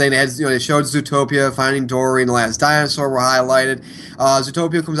thing. They showed Zootopia, Finding Dory, and The Last Dinosaur were highlighted.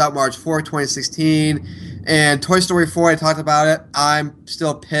 Zootopia comes out March 4th, 2016. And Toy Story 4, I talked about it. I'm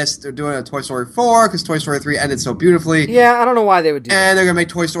still pissed they're doing a Toy Story 4 because Toy Story 3 ended so beautifully. Yeah, I don't know why they would do that. And they're going to make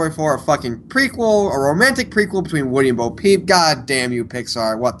Toy Story 4 a fucking prequel, a romantic prequel between Woody and Bo Peep. God damn you,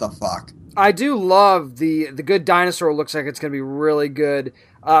 Pixar. What the fuck? I do love the Good Dinosaur. Looks like it's going to be really good.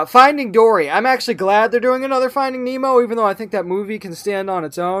 Finding Dory. I'm actually glad they're doing another Finding Nemo, even though I think that movie can stand on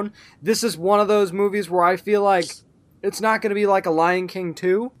its own. This is one of those movies where I feel like it's not going to be like a Lion King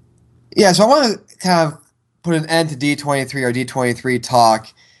 2. Yeah, so I want to kind of put an end to D23 or D23 talk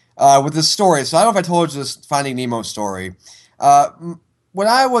with this story. So I don't know if I told you this Finding Nemo story. When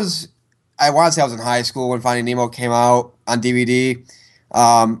I want to say I was in high school when Finding Nemo came out on DVD.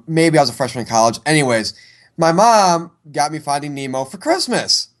 Maybe I was a freshman in college. Anyways, my mom got me Finding Nemo for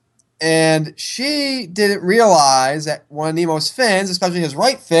Christmas. And she didn't realize that one of Nemo's fins, especially his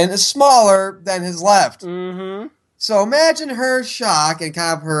right fin, is smaller than his left. Mm-hmm. So imagine her shock and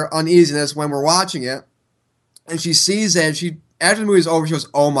kind of her uneasiness when we're watching it. And she sees it, and after the movie's over, she goes,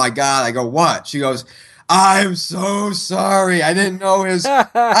 "Oh my God." I go, "What?" She goes, "I'm so sorry. I didn't know his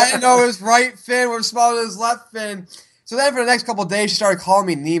right fin was smaller than his left fin." So then for the next couple of days, she started calling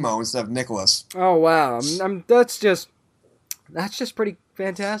me Nemo instead of Nicholas. Oh, wow. That's just pretty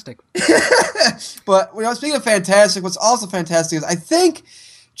fantastic. But speaking of fantastic, what's also fantastic is I think,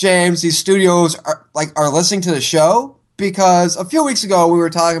 James, these studios are listening to the show, because a few weeks ago we were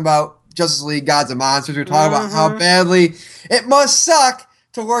talking about Justice League Gods and Monsters. We were talking about how badly it must suck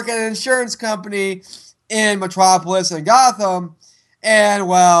to work at an insurance company in Metropolis and Gotham. And,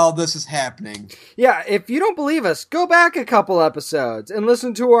 well, this is happening. Yeah, if you don't believe us, go back a couple episodes and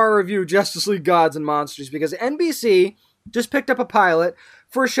listen to our review, Justice League Gods and Monsters, because NBC just picked up a pilot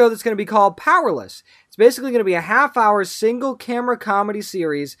for a show that's going to be called Powerless. It's basically going to be a half-hour single-camera comedy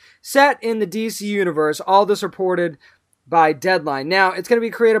series set in the DC universe, all this reported by Deadline. Now, it's going to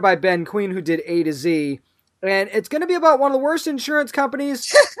be created by Ben Queen, who did A to Z, and it's going to be about one of the worst insurance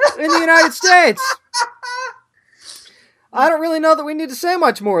companies in the United States. I don't really know that we need to say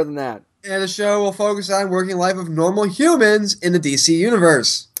much more than that. And the show will focus on working life of normal humans in the DC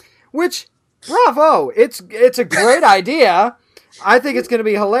universe. Which, bravo, it's a great idea. I think it's going to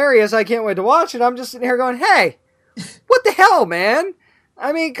be hilarious. I can't wait to watch it. I'm just sitting here going, hey, what the hell, man?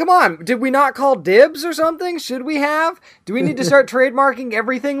 I mean, come on. Did we not call dibs or something? Should we have? Do we need to start trademarking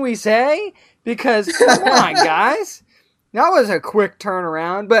everything we say? Because, come on, guys. That was a quick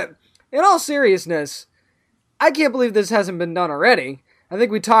turnaround. But in all seriousness, I can't believe this hasn't been done already. I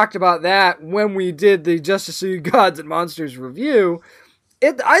think we talked about that when we did the Justice League Gods and Monsters review.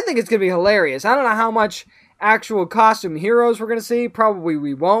 I think it's going to be hilarious. I don't know how much actual costume heroes we're going to see. Probably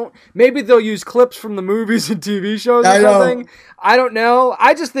we won't. Maybe they'll use clips from the movies and TV shows or something. I don't know.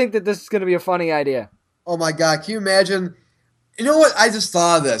 I just think that this is going to be a funny idea. Oh my God. Can you imagine? You know what? I just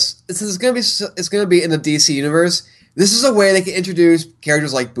thought of this. It's going to be in the DC universe. This is a way they can introduce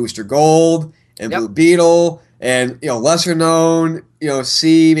characters like Booster Gold and Blue Beetle and, lesser known,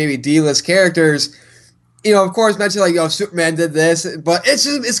 C, maybe D-list characters. Of course, mention Superman did this, but it's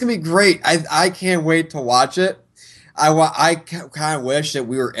going to be great. I can't wait to watch it. I kind of wish that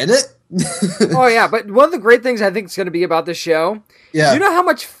we were in it. Oh yeah, but one of the great things I think is going to be about this show. Yeah. You know how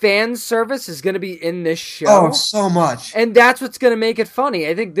much fan service is going to be in this show? Oh, so much. And that's what's going to make it funny.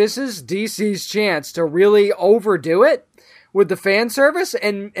 I think this is DC's chance to really overdo it with the fan service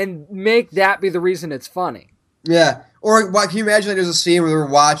and make that be the reason it's funny. Yeah. Or can you imagine there's a scene where they're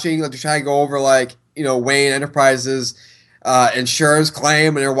watching, they're trying to go over Wayne Enterprises insurance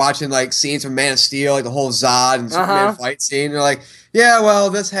claim, and they're watching scenes from Man of Steel, the whole Zod and Superman fight scene. And they're like, yeah, well,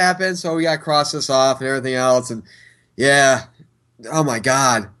 this happened, so we got to cross this off and everything else. And yeah, oh my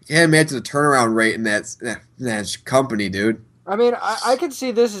God, I can't imagine the turnaround rate in that company, dude. I mean, I could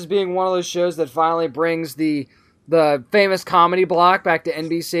see this as being one of those shows that finally brings the famous comedy block back to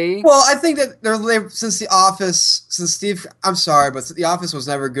NBC. Well, I think that The Office was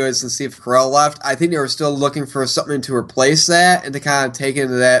never good since Steve Carell left. I think they were still looking for something to replace that and to kind of take it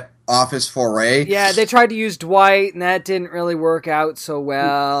into that office foray. Yeah, they tried to use Dwight, and that didn't really work out so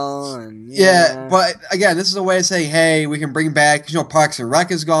well. And Yeah, but again, this is a way of saying, hey, we can bring back, Parks and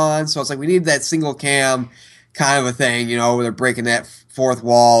Rec is gone, so it's like we need that single cam kind of a thing, where they're breaking that fourth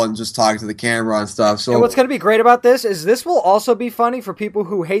wall and just talking to the camera and stuff. So and what's going to be great about this is this will also be funny for people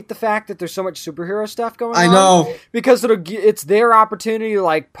who hate the fact that there's so much superhero stuff going on. I know. Because it's their opportunity to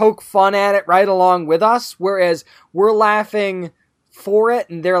like poke fun at it right along with us, whereas we're laughing for it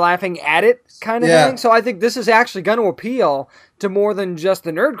and they're laughing at it kind of thing. So I think this is actually going to appeal to more than just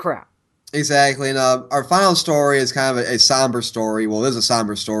the nerd crowd. Exactly. And our final story is kind of a somber story. Well, it is a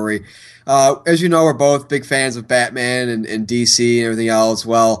somber story. As you know, we're both big fans of Batman and DC and everything else.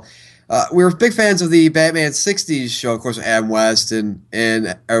 Well, we were big fans of the Batman 60s show, of course, with Adam West and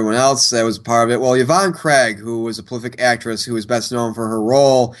everyone else that was part of it. Well, Yvonne Craig, who was a prolific actress who was best known for her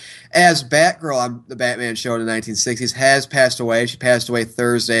role as Batgirl on the Batman show in the 1960s, has passed away. She passed away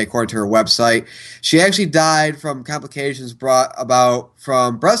Thursday, according to her website. She actually died from complications brought about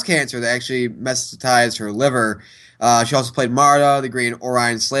from breast cancer that actually metastasized her liver. She also played Marta, the Green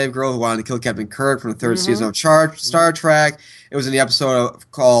Orion slave girl who wanted to kill Captain Kirk from the third season of Star Trek. It was in the episode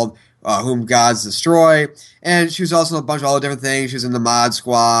called Whom Gods Destroy. And she was also in a bunch of other different things. She was in the Mod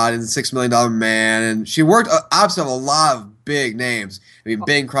Squad and the $6 Million Man. And she worked opposite of a lot of big names. I mean,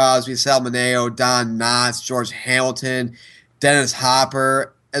 Bing Crosby, Sal Mineo, Don Knotts, George Hamilton, Dennis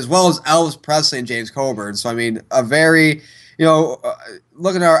Hopper, as well as Elvis Presley and James Coburn. So, I mean, a very...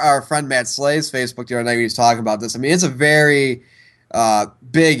 look at our friend Matt Slade's Facebook the other night when he was talking about this. I mean, it's a very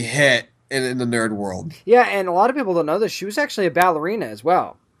big hit in the nerd world. Yeah, and a lot of people don't know this. She was actually a ballerina as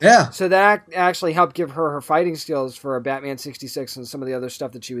well. Yeah. So that actually helped give her her fighting skills for Batman 66 and some of the other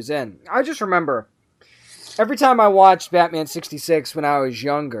stuff that she was in. I just remember every time I watched Batman 66 when I was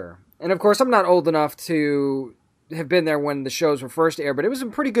younger, and of course I'm not old enough to have been there when the shows were first aired, but it was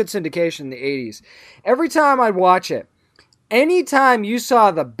in pretty good syndication in the 80s. Every time I'd watch it, anytime you saw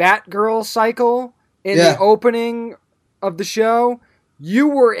the Batgirl cycle in the opening of the show, you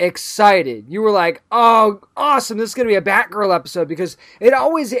were excited. You were like, oh, awesome, this is going to be a Batgirl episode, because it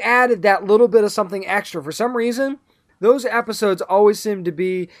always added that little bit of something extra. For some reason, those episodes always seemed to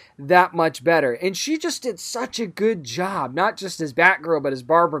be that much better. And she just did such a good job, not just as Batgirl, but as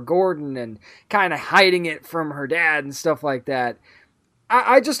Barbara Gordon, and kind of hiding it from her dad and stuff like that.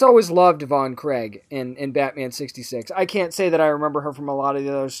 I just always loved Yvonne Craig in Batman 66. I can't say that I remember her from a lot of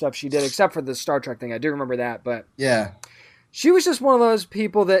the other stuff she did, except for the Star Trek thing. I do remember that, but yeah, she was just one of those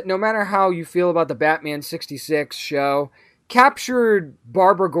people that no matter how you feel about the Batman 66 show, captured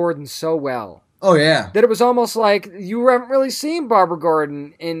Barbara Gordon so well. Oh, yeah. That it was almost like you haven't really seen Barbara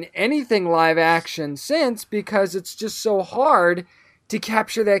Gordon in anything live action since, because it's just so hard to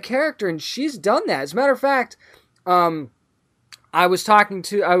capture that character, and she's done that. As a matter of fact, I was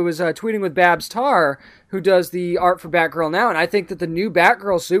tweeting with Babs Tarr, who does the art for Batgirl now, and I think that the new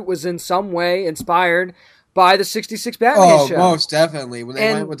Batgirl suit was in some way inspired by the 66 Batman show. Oh, most definitely. When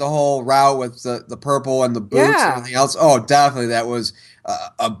they went with the whole route with the purple and the boots and everything else, definitely that was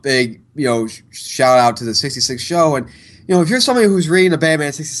a big, shout out to the 66 show. And, if you're somebody who's reading a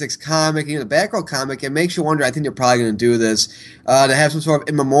Batman 66 comic, a Batgirl comic, it makes you wonder, I think they're probably going to do this to have some sort of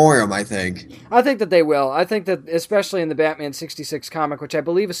in memoriam, I think. I think that they will. I think that especially in the Batman 66 comic, which I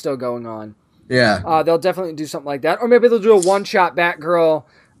believe is still going on, they'll definitely do something like that. Or maybe they'll do a one-shot Batgirl,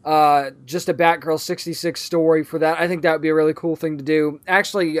 just a Batgirl 66 story for that. I think that would be a really cool thing to do.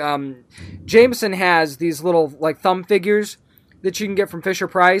 Actually, Jameson has these little thumb figures that you can get from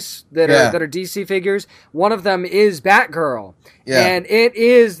Fisher-Price that are DC figures. One of them is Batgirl. Yeah. And it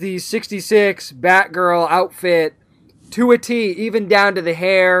is the 66 Batgirl outfit to a T, even down to the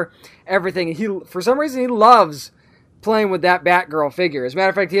hair, everything. For some reason, he loves playing with that Batgirl figure. As a matter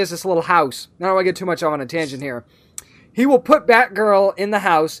of fact, he has this little house. I don't want to get too much off on a tangent here. He will put Batgirl in the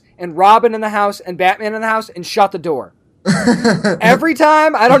house, and Robin in the house, and Batman in the house, and shut the door. Every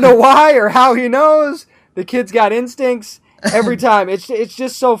time. I don't know why or how he knows. The kid's got instincts. Every time. It's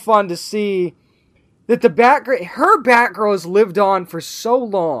just so fun to see that her Batgirl has lived on for so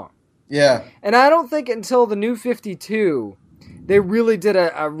long. Yeah. And I don't think until the New 52 they really did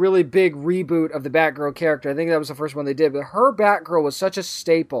a really big reboot of the Batgirl character. I think that was the first one they did. But her Batgirl was such a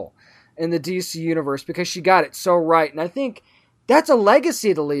staple in the DC universe because she got it so right. And I think that's a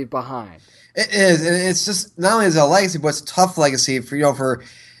legacy to leave behind. It is. And it's just not only is it a legacy, but it's a tough legacy for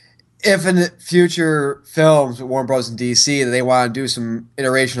if in the future films with Warner Bros. And DC that they want to do some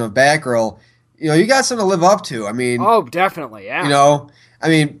iteration of Batgirl, you got something to live up to. I mean... Oh, definitely, yeah.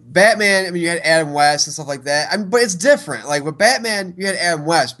 Batman, you had Adam West and stuff like that. But it's different. Like, with Batman, you had Adam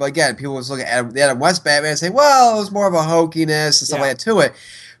West. But again, people just look at the Adam West Batman and say, well, it was more of a hokiness and stuff like that to it.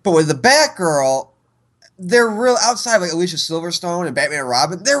 But with the Batgirl, there really, outside of like Alicia Silverstone and Batman and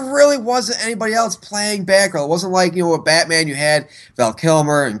Robin, there really wasn't anybody else playing Batgirl. It wasn't like, with Batman you had Val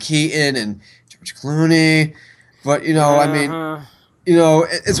Kilmer and Keaton and George Clooney. But, it's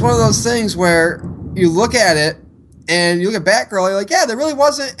one of those things where you look at it and you look at Batgirl, you're like, yeah, there really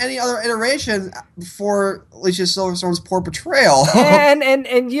wasn't any other iteration for Alicia Silverstone's poor portrayal.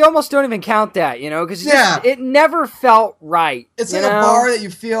 and you almost don't even count that, because it never felt right. It's like a bar that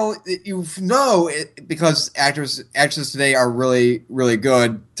you feel because actresses today are really, really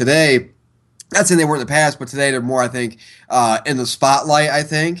good today. Not saying they weren't in the past, but today they're more, I think, in the spotlight, I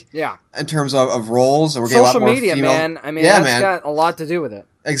think. Yeah. In terms of roles. And we're Social getting a lot more media, female. man. I mean, that's got a lot to do with it.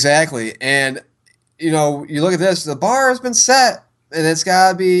 Exactly. And, you look at this, the bar has been set, and it's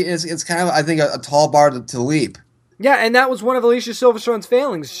got to be, it's kind of, I think, a tall bar to leap. Yeah, and that was one of Alicia Silverstone's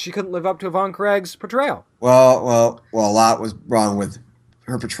failings. She couldn't live up to Yvonne Craig's portrayal. Well, a lot was wrong with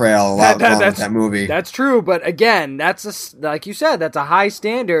her portrayal, wrong with that movie. That's true, but again, like you said, that's a high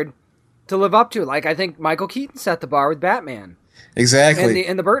standard to live up to. Like, I think Michael Keaton set the bar with Batman. Exactly.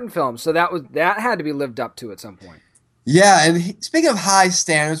 In the Burton films, so that had to be lived up to at some point. Yeah, and speaking of high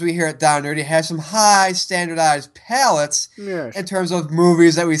standards, we here at Down Nerdy have some high standardized palettes in terms of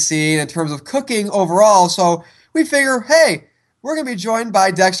movies that we see, in terms of cooking overall. So we figure, hey, we're going to be joined by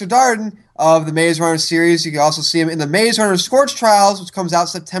Dexter Darden of the Maze Runner series. You can also see him in the Maze Runner Scorch Trials, which comes out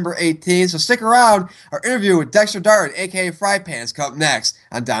September 18th. So stick around. Our interview with Dexter Darden, a.k.a. Fry Pants, coming up next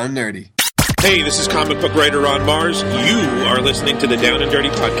on Down and Nerdy. Hey, this is comic book writer Ron Mars. You are listening to the Down and Dirty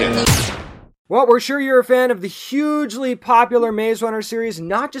Podcast. Well, we're sure you're a fan of the hugely popular Maze Runner series,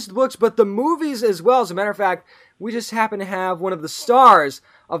 not just the books, but the movies as well. As a matter of fact, we just happen to have one of the stars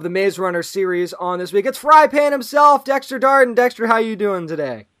of the Maze Runner series on this week. It's Fry Pan himself, Dexter Darden. Dexter, how you doing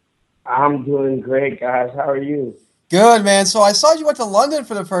today? I'm doing great, guys. How are you? Good, man. So I saw you went to London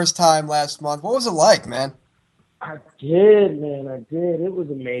for the first time last month. What was it like, man? I did, man. I did. It was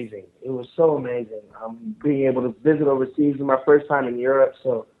amazing. It was so amazing. Being able to visit overseas was my first time in Europe,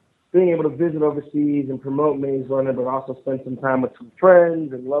 so being able to visit overseas and promote Maze Runner, but also spend some time with some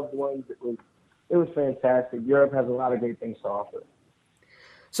friends and loved ones, it was fantastic. Europe has a lot of great things to offer.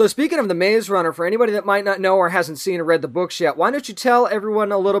 So speaking of the Maze Runner, for anybody that might not know or hasn't seen or read the books yet, why don't you tell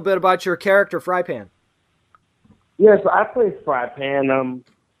everyone a little bit about your character, Fry Pan? Yeah, so I play Fry Pan,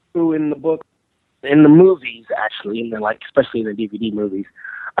 who in the book, in the movies actually, especially in the DVD movies,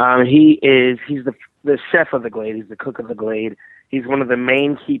 he's the chef of the Glade. He's the cook of the Glade. He's one of the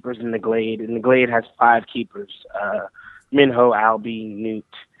main keepers in the Glade, and the Glade has 5 keepers: Minho, Albie, Newt,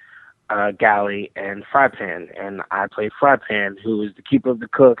 Galley, and Fry Pan. And I play Fry Pan, who is the keeper of the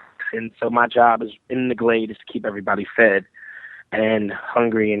cooks. And so my job is in the Glade is to keep everybody fed and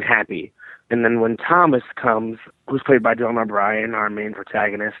hungry and happy. And then when Thomas comes, who's played by John O'Brien, our main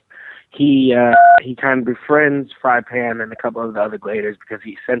protagonist, he kind of befriends Fry Pan and a couple of the other Gladers because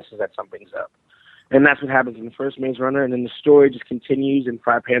he senses that something's up. And that's what happens in the first Maze Runner, and then the story just continues, and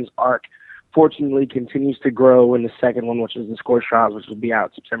Fry Pan's arc, fortunately, continues to grow in the second one, which is the Scorch Trials, which will be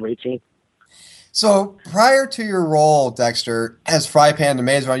out September 18th. So prior to your role, Dexter, as Fry Pan in the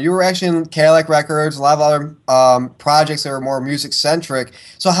Maze Runner, you were actually in Cadillac Records, a lot of other projects that were more music-centric.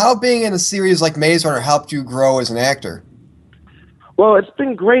 So how being in a series like Maze Runner helped you grow as an actor? Well, it's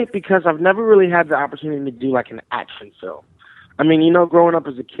been great because I've never really had the opportunity to do, an action film. I mean, growing up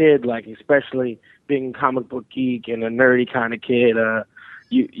as a kid, especially being a comic book geek and a nerdy kind of kid,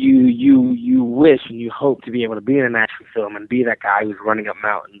 you wish and you hope to be able to be in an action film and be that guy who's running up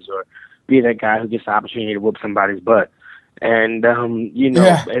mountains or be that guy who gets the opportunity to whoop somebody's butt. And,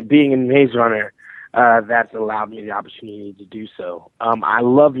 being in Maze Runner, that's allowed me the opportunity to do so. I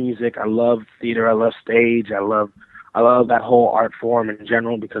love music. I love theater. I love stage. I love that whole art form in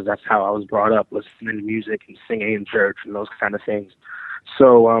general because that's how I was brought up, listening to music and singing in church and those kind of things.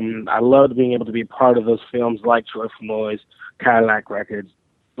 So I loved being able to be part of those films like Joyful Noise, Cadillac Records.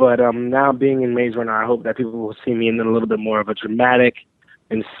 But now being in Maze Runner, I hope that people will see me in a little bit more of a dramatic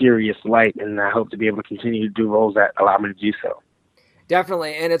and serious light, and I hope to be able to continue to do roles that allow me to do so.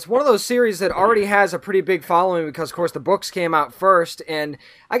 Definitely, and it's one of those series that already has a pretty big following because, of course, the books came out first. And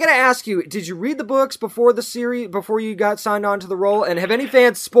I got to ask you, did you read the books before the series, before you got signed on to the role? And have any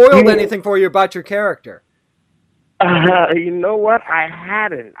fans spoiled anything for you about your character? You know what? I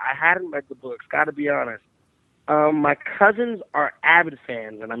hadn't read the books, got to be honest. My cousins are avid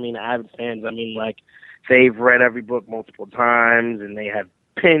fans, and I mean avid fans. I mean, they've read every book multiple times, and they have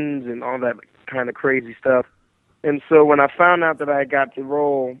pins and all that kind of crazy stuff. And so when I found out that I got the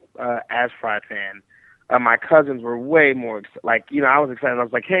role as Fry Pan, my cousins were way more I was excited. I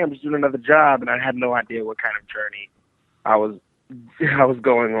was like, hey, I'm just doing another job, and I had no idea what kind of journey I was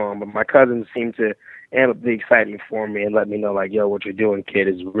going on, but my cousins seemed to amp up the excitement for me and let me know, like, yo, what you're doing, kid,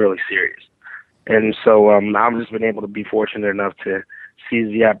 is really serious. And so I've just been able to be fortunate enough to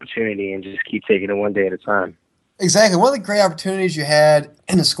seize the opportunity and just keep taking it one day at a time. Exactly. One of the great opportunities you had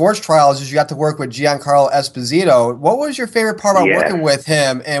in the Scorch Trials is you got to work with Giancarlo Esposito. What was your favorite part about working with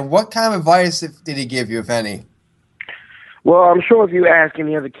him, and what kind of advice did he give you, if any? Well, I'm sure if you ask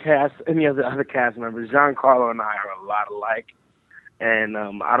any other cast members, Giancarlo and I are a lot alike. And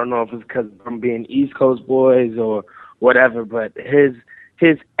I don't know if it's because I'm being East Coast boys or whatever, but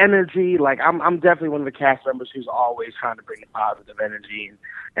his energy, like I'm definitely one of the cast members who's always trying to bring positive energy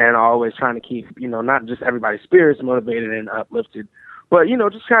and always trying to keep, not just everybody's spirits motivated and uplifted, but,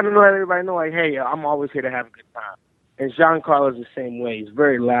 just trying to let everybody know, like, hey, I'm always here to have a good time. And Giancarlo is the same way. He's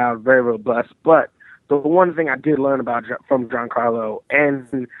very loud, very robust. But the one thing I did learn from Giancarlo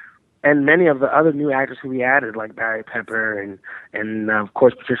and many of the other new actors who we added, like Barry Pepper and of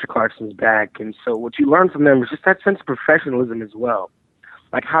course Patricia Clarkson's back. And so what you learn from them is just that sense of professionalism as well.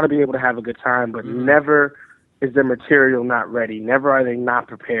 Like how to be able to have a good time, but never is their material not ready. Never are they not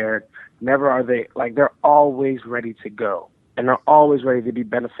prepared. Never are they, like, they're always ready to go. And they're always ready to be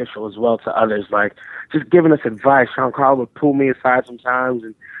beneficial as well to others. Like, just giving us advice. Giancarlo would pull me aside sometimes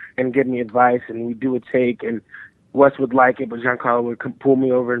and give me advice, and we'd do a take, and Wes would like it, but Giancarlo would pull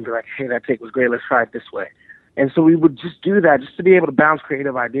me over and be like, hey, that take was great, let's try it this way. And so we would just do that, just to be able to bounce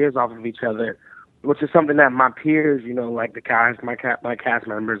creative ideas off of each other, which is something that my peers, like the guys, my cast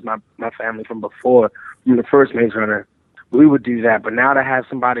members, my family from before, from the first Maze Runner, we would do that. But now to have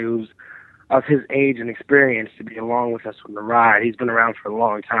somebody who's of his age and experience to be along with us on the ride, he's been around for a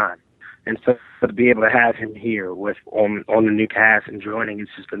long time. And so to be able to have him here on the new cast and joining,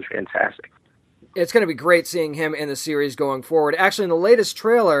 it's just been fantastic. It's going to be great seeing him in the series going forward. Actually, in the latest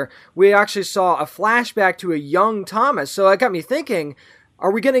trailer, we actually saw a flashback to a young Thomas. So that got me thinking,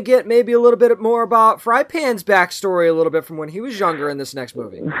 are we going to get maybe a little bit more about Frypan's backstory a little bit from when he was younger in this next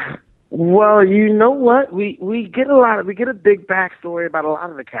movie? Well, you know what? We get a big backstory about a lot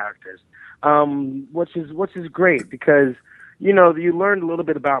of the characters, which is great because you learned a little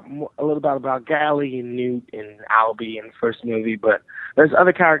bit about Gally and Newt and Albie in the first movie, but there's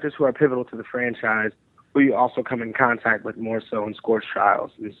other characters who are pivotal to the franchise who you also come in contact with more so in Scorch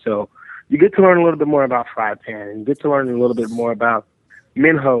Trials, and so you get to learn a little bit more about Frypan and you get to learn a little bit more about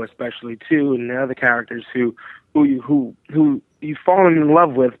Minho, especially too, and the other characters who you've fallen in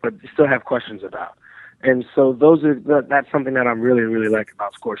love with, but you still have questions about. And so that's something that I really, really like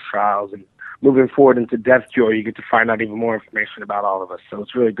about Scorch Trials. And moving forward into Death Cure, you get to find out even more information about all of us. So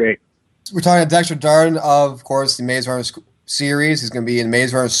it's really great. We're talking to Dexter Darden of course, the Maze Runner series. He's going to be in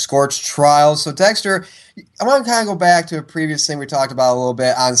Maze Runner Scorch Trials. So Dexter, I want to kind of go back to a previous thing we talked about a little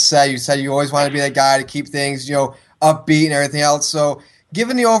bit on set. You said you always want to be that guy to keep things, upbeat and everything else. So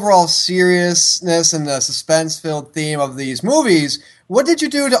given the overall seriousness and the suspense-filled theme of these movies, what did you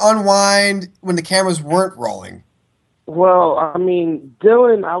do to unwind when the cameras weren't rolling? Well, I mean,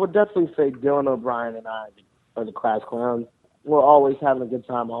 I would definitely say Dylan O'Brien and I are the class clowns. We're always having a good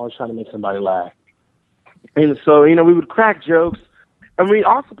time, always trying to make somebody laugh. And so, we would crack jokes. And we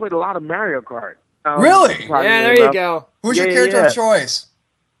also played a lot of Mario Kart. Really? Yeah, there you go. Who's your character of choice?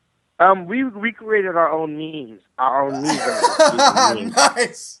 We created our own memes.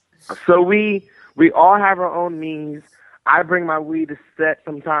 Nice. So we all have our own memes. I bring my Wii to set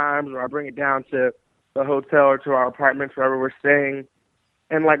sometimes, or I bring it down to the hotel or to our apartments, wherever we're staying.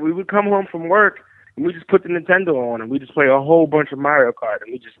 And we would come home from work and we just put the Nintendo on and we just play a whole bunch of Mario Kart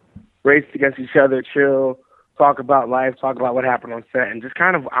and we just race against each other, chill, talk about life, talk about what happened on set, and just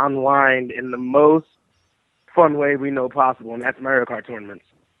kind of unwind in the most fun way we know possible, and that's Mario Kart tournaments.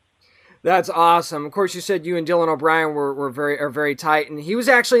 That's awesome. Of course, you said you and Dylan O'Brien are very tight, and he was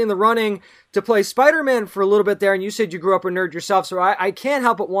actually in the running to play Spider-Man for a little bit there, and you said you grew up a nerd yourself, so I can't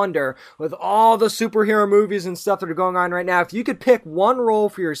help but wonder, with all the superhero movies and stuff that are going on right now, if you could pick one role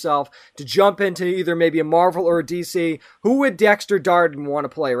for yourself to jump into either maybe a Marvel or a DC, who would Dexter Darden want to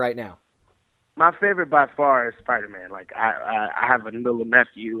play right now? My favorite by far is Spider-Man. I have a little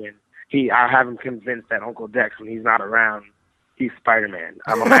nephew, and I have him convinced that Uncle Dex, when he's not around, he's Spider-Man.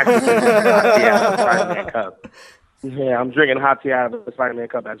 I'm actually drinking hot tea out of the Spider-Man cup. Yeah, I'm drinking hot tea out of the Spider-Man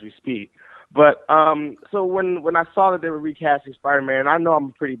cup as we speak. But so when I saw that they were recasting Spider-Man, I know I'm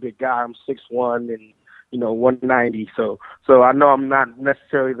a pretty big guy. I'm 6'1" and 190. So I know I'm not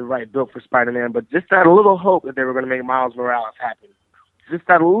necessarily the right build for Spider-Man. But just that little hope that they were going to make Miles Morales happen, just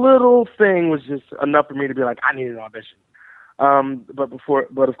that little thing was just enough for me to be like, I need an audition. But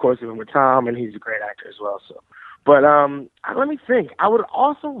of course, even with Tom, and he's a great actor as well. So. But let me think. I would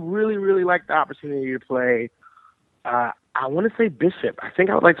also really, really like the opportunity to play I want to say Bishop. I think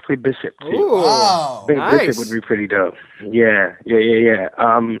I would like to play Bishop too. Ooh, Wow. I think nice. Bishop would be pretty dope. Yeah.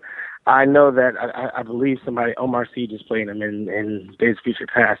 I know that I believe somebody, Omar Sy, is playing him in Days of Future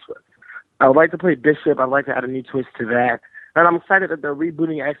Past. But I would like to play Bishop. I'd like to add a new twist to that. And I'm excited that they're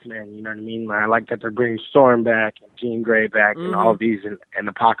rebooting X-Men, you know what I mean? I like that they're bringing Storm back and Jean Grey back and all of these and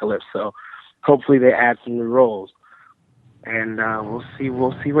Apocalypse. So hopefully they add some new roles. And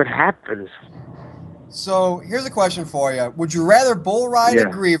we'll see what happens. So here's a question for you: would you rather bull ride a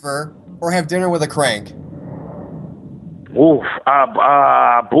griever or have dinner with a crank? Oof,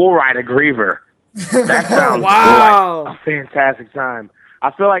 bull ride a griever. That sounds wow. like a fantastic time.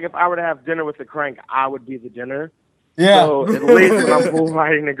 I feel like if I were to have dinner with the crank, I would be the dinner. Yeah. So at least when I'm bull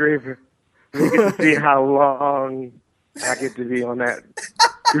riding a griever, we get to see how long I get to be on that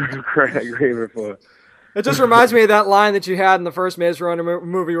griever for. It just reminds me of that line that you had in the first Maze Runner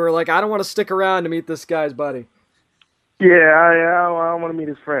movie where like, I don't want to stick around to meet this guy's buddy. Yeah, I don't want to meet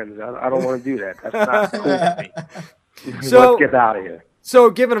his friends. I don't want to do that. That's not cool to me. So, let's get out of here. So,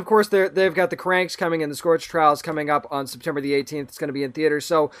 given, of course, they've got the Cranks coming and the Scorch Trials coming up on September the 18th. It's going to be in theaters.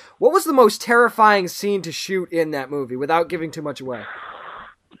 So, what was the most terrifying scene to shoot in that movie without giving too much away?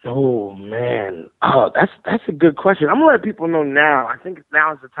 Oh, man. Oh, that's a good question. I'm going to let people know now. I think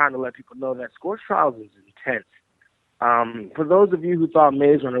now is the time to let people know that Scorch Trials is intense. For those of you who thought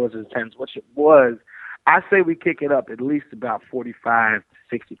Maze Runner was intense, which it was, I say we kick it up at least about 45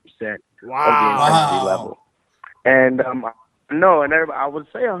 to 60% of the intensity level. And no, and I would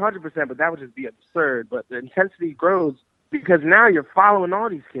say 100%, but that would just be absurd. But the intensity grows because now you're following all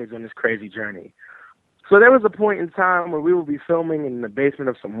these kids on this crazy journey. So there was a point in time where we would be filming in the basement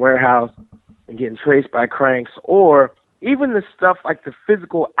of some warehouse and getting chased by cranks, or even the stuff like the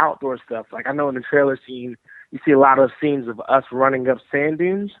physical outdoor stuff. Like I know in the trailer scene, you see a lot of scenes of us running up sand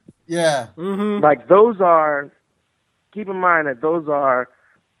dunes. Yeah. Mm-hmm. Like those are, keep in mind that those are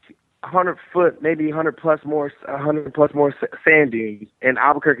 100 foot, maybe 100 plus more sand dunes in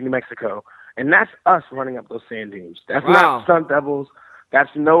Albuquerque, New Mexico. And that's us running up those sand dunes. That's not stunt doubles. That's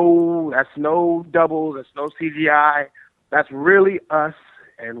no doubles. That's no CGI. That's really us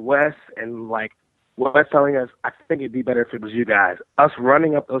and Wes and like Wes telling us, I think it'd be better if it was you guys. Us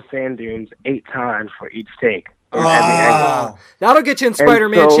running up those sand dunes 8 times for each take. Wow. That'll get you in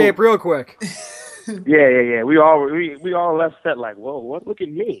Spider-Man shape real quick. Yeah. We all left set like, whoa, what? Look at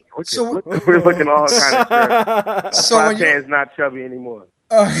me. We're looking all kind of sure. So my pan's not chubby anymore.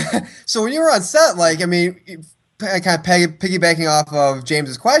 So when you were on set, like, I mean, kind of piggybacking off of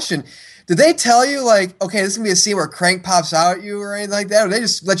James's question, did they tell you, like, okay, this is going to be a scene where Crank pops out at you or anything like that? Or they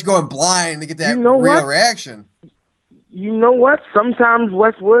just let you go in blind to get that real reaction? You know what? Sometimes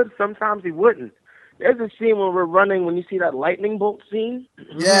Wes would, sometimes he wouldn't. There's a scene where we're running, when you see that lightning bolt scene.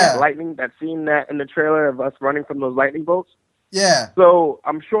 Yeah. That scene that in the trailer of us running from those lightning bolts. Yeah. So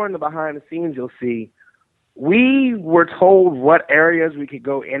I'm sure in the behind the scenes you'll see, we were told what areas we could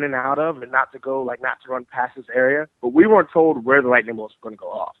go in and out of and not to run past this area, but we weren't told where the lightning bolts were going to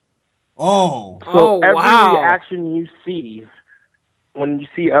go off. So every reaction you see when you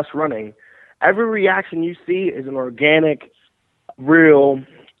see us running, every reaction you see is an organic, real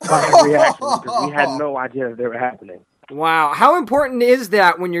reaction because we had no idea that they were happening. Wow. How important is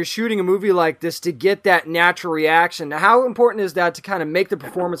that when you're shooting a movie like this to get that natural reaction? How important is that to kind of make the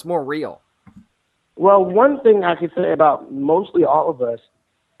performance more real? Well, one thing I can say about mostly all of us,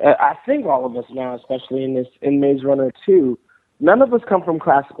 I think all of us now, especially in Maze Runner 2, none of us come from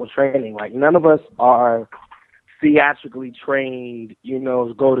classical training. Like, none of us are theatrically trained,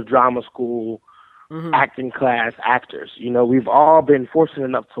 go to drama school, acting class actors. We've all been fortunate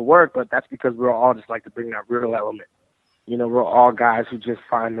enough to work, but that's because we're all just like to bring that real element. We're all guys who just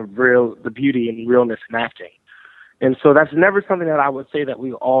find the beauty and realness in acting. And so that's never something that I would say that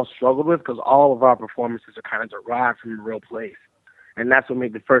we all struggled with, because all of our performances are kind of derived from a real place. And that's what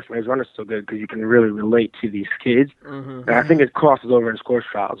made the first Maze Runner so good, because you can really relate to these kids. And I think it crosses over in Scorch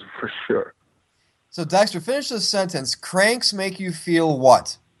Trials for sure. So, Dexter, finish this sentence. Cranks make you feel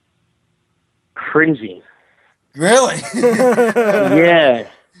what? Cringy. Really? Yeah.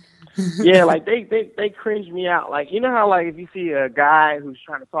 Yeah, like they cringe me out. Like, you know how, like, if you see a guy who's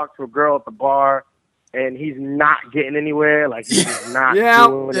trying to talk to a girl at the bar and he's not getting anywhere, like he's just not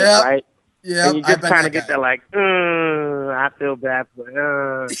doing it right. Yeah, and you just kind of get that like, I feel bad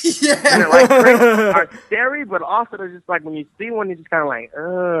for Yeah. And like pranks are scary, but also they're just like when you see one, you're just kind of like,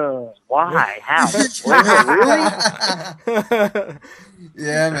 why? How? Really?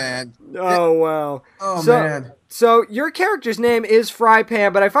 Yeah, man. Oh, wow. Oh, man. So your character's name is Fry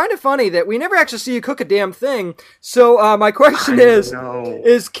Pan, but I find it funny that we never actually see you cook a damn thing. So my question is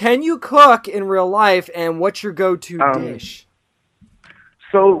can you cook in real life, and what's your go-to dish?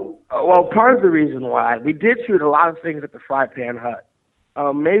 So, well, part of the reason why we did shoot a lot of things at the Fry Pan Hut.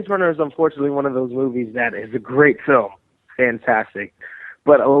 Maze Runner is unfortunately one of those movies that is a great film, fantastic,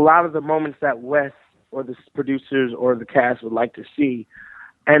 but a lot of the moments that Wes or the producers or the cast would like to see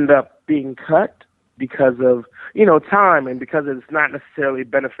end up being cut because of time and because it's not necessarily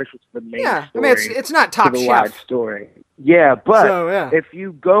beneficial to the main story. I mean it's not Top to the Chef wide story. Yeah, but if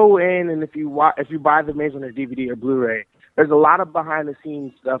you go in and if you buy the Maze Runner DVD or Blu-ray, there's a lot of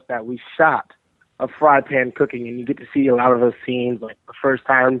behind-the-scenes stuff that we shot of Fry Pan cooking, and you get to see a lot of those scenes, like the first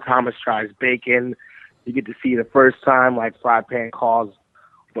time Thomas tries bacon. You get to see the first time, like, Fry Pan calls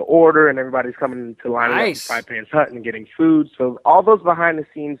the order, and everybody's coming into line up at Fry Pan's hut and getting food. So all those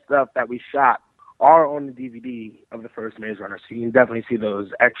behind-the-scenes stuff that we shot are on the DVD of the first Maze Runner, so you can definitely see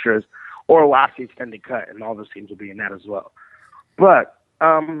those extras or watch the extended cut, and all those scenes will be in that as well. But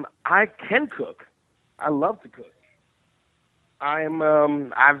I can cook. I love to cook.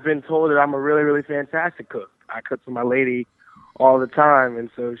 I've been told that I'm a really, really fantastic cook. I cook for my lady all the time,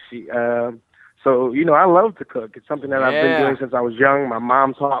 and so I love to cook. It's something that I've been doing since I was young. My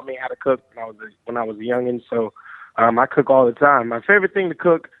mom taught me how to cook when I was a youngin', so I cook all the time. My favorite thing to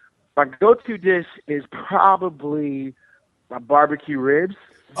cook, my go-to dish is probably my barbecue ribs.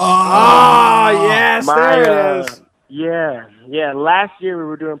 Oh, yes, there it is. Yeah. Last year we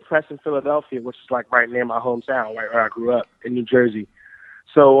were doing press in Philadelphia, which is like right near my hometown, right where I grew up in New Jersey.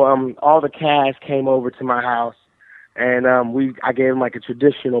 So all the cast came over to my house, and I gave them like a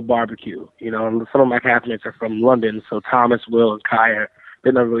traditional barbecue. And some of my castmates are from London, so Thomas, Will, and Kaya,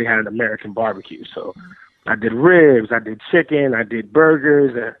 they never really had an American barbecue. So I did ribs, I did chicken, I did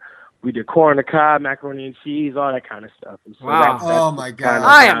burgers, and we did corn on the cob, macaroni and cheese, all that kind of stuff. And so wow! Oh my God!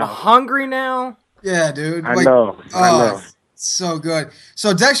 I am hungry now. Yeah, dude. I know. So good.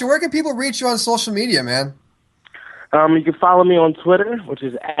 So, Dexter, where can people reach you on social media, man? You can follow me on Twitter, which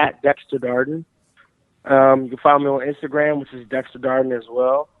is at Dexter Darden. You can follow me on Instagram, which is Dexter Darden as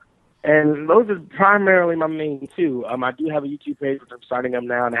well. And those are primarily my main two. I do have a YouTube page, which I'm starting up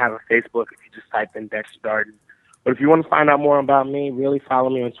now, and I have a Facebook if you just type in Dexter Darden. But if you want to find out more about me, really follow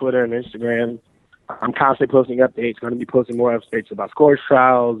me on Twitter and Instagram. I'm constantly posting updates. Going to be posting more updates about Scorch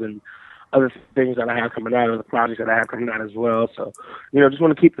trials and other things that I have coming out, other projects that I have coming out as well. So, just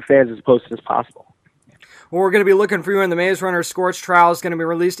want to keep the fans as posted as possible. Well, we're going to be looking for you in the Maze Runner Scorch Trial. Is going to be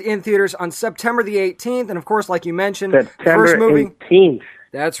released in theaters on September the 18th. And, of course, like you mentioned, September 18th.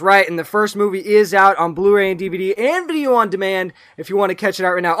 That's right. And the first movie is out on Blu-ray and DVD and video on demand if you want to catch it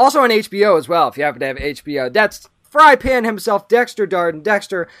out right now. Also on HBO as well, if you happen to have HBO. That's Fry Pan himself, Dexter Darden.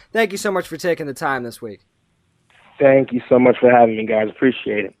 Dexter, thank you so much for taking the time this week. Thank you so much for having me, guys.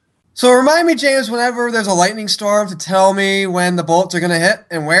 Appreciate it. So remind me, James, whenever there's a lightning storm, to tell me when the bolts are going to hit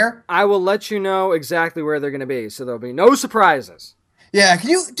and where. I will let you know exactly where they're going to be, so there'll be no surprises. Yeah,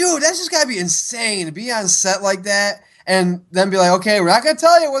 dude, that's just got to be insane to be on set like that and then be like, okay, we're not going to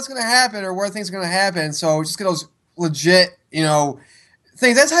tell you what's going to happen or where things are going to happen, so just get those legit,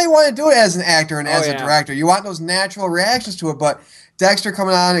 things. That's how you want to do it as an actor and as a director. You want those natural reactions to it, but Dexter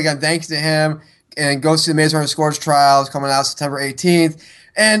coming on, again, thanks to him, and go see the Maze Runner Scorch Trials coming out September 18th.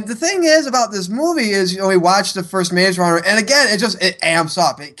 And the thing is about this movie is, we watched the first Maze Runner, and again, it amps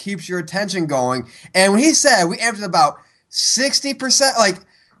up. It keeps your attention going. And when he said we amped it about 60%, like,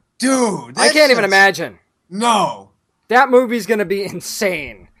 dude. I can't even imagine. No. That movie's going to be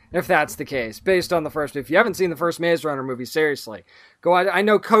insane if that's the case, based on the first. If you haven't seen the first Maze Runner movie, seriously, go. I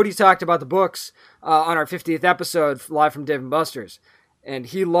know Cody talked about the books on our 50th episode, live from Dave & Buster's, and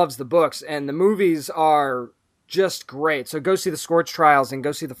he loves the books, and the movies are just great. So go see the Scorch Trials and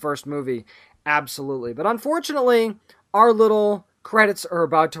go see the first movie. Absolutely. But unfortunately, our little credits are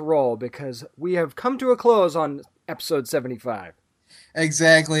about to roll because we have come to a close on episode 75.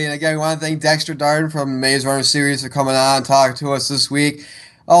 Exactly. And again, we want to thank Dexter Darden from the Maze Runner series for coming on and talking to us this week.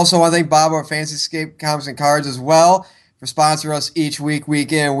 Also want to thank Bob over Fantasy Escape Comics and Cards as well for sponsoring us each week,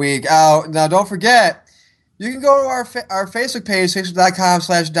 week in, week out. Now, don't forget, you can go to our Facebook page,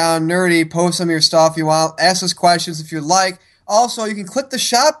 facebook.com/downnerdy, post some of your stuff you want, ask us questions if you like. Also, you can click the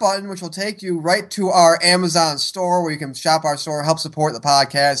shop button, which will take you right to our Amazon store where you can shop our store, help support the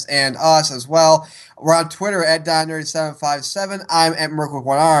podcast and us as well. We're on Twitter at DonNerdy757. I'm at Merc with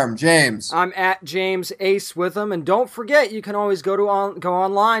one arm. James. I'm at James Ace with them. And don't forget, you can always go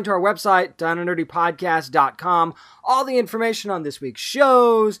online to our website, DonNerdyPodcast.com. All the information on this week's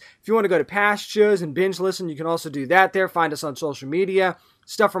shows. If you want to go to past shows and binge listen, you can also do that there. Find us on social media.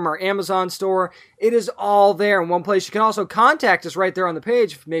 Stuff from our Amazon store. It is all there in one place. You can also contact us right there on the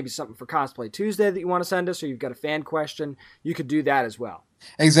page. If maybe something for Cosplay Tuesday that you want to send us, or you've got a fan question, you could do that as well.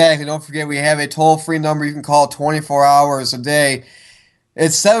 Exactly. Don't forget, we have a toll-free number you can call 24 hours a day.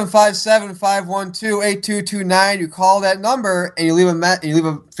 It's 757-512-8229. You call that number and you leave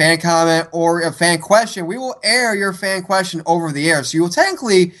a fan comment or a fan question. We will air your fan question over the air, so you will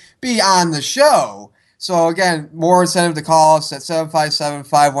technically be on the show. So, again, more incentive to call us at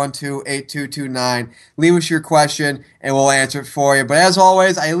 757-512-8229. Leave us your question, and we'll answer it for you. But as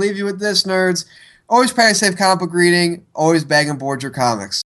always, I leave you with this, nerds. Always practice safe comic book reading. Always bag and board your comics.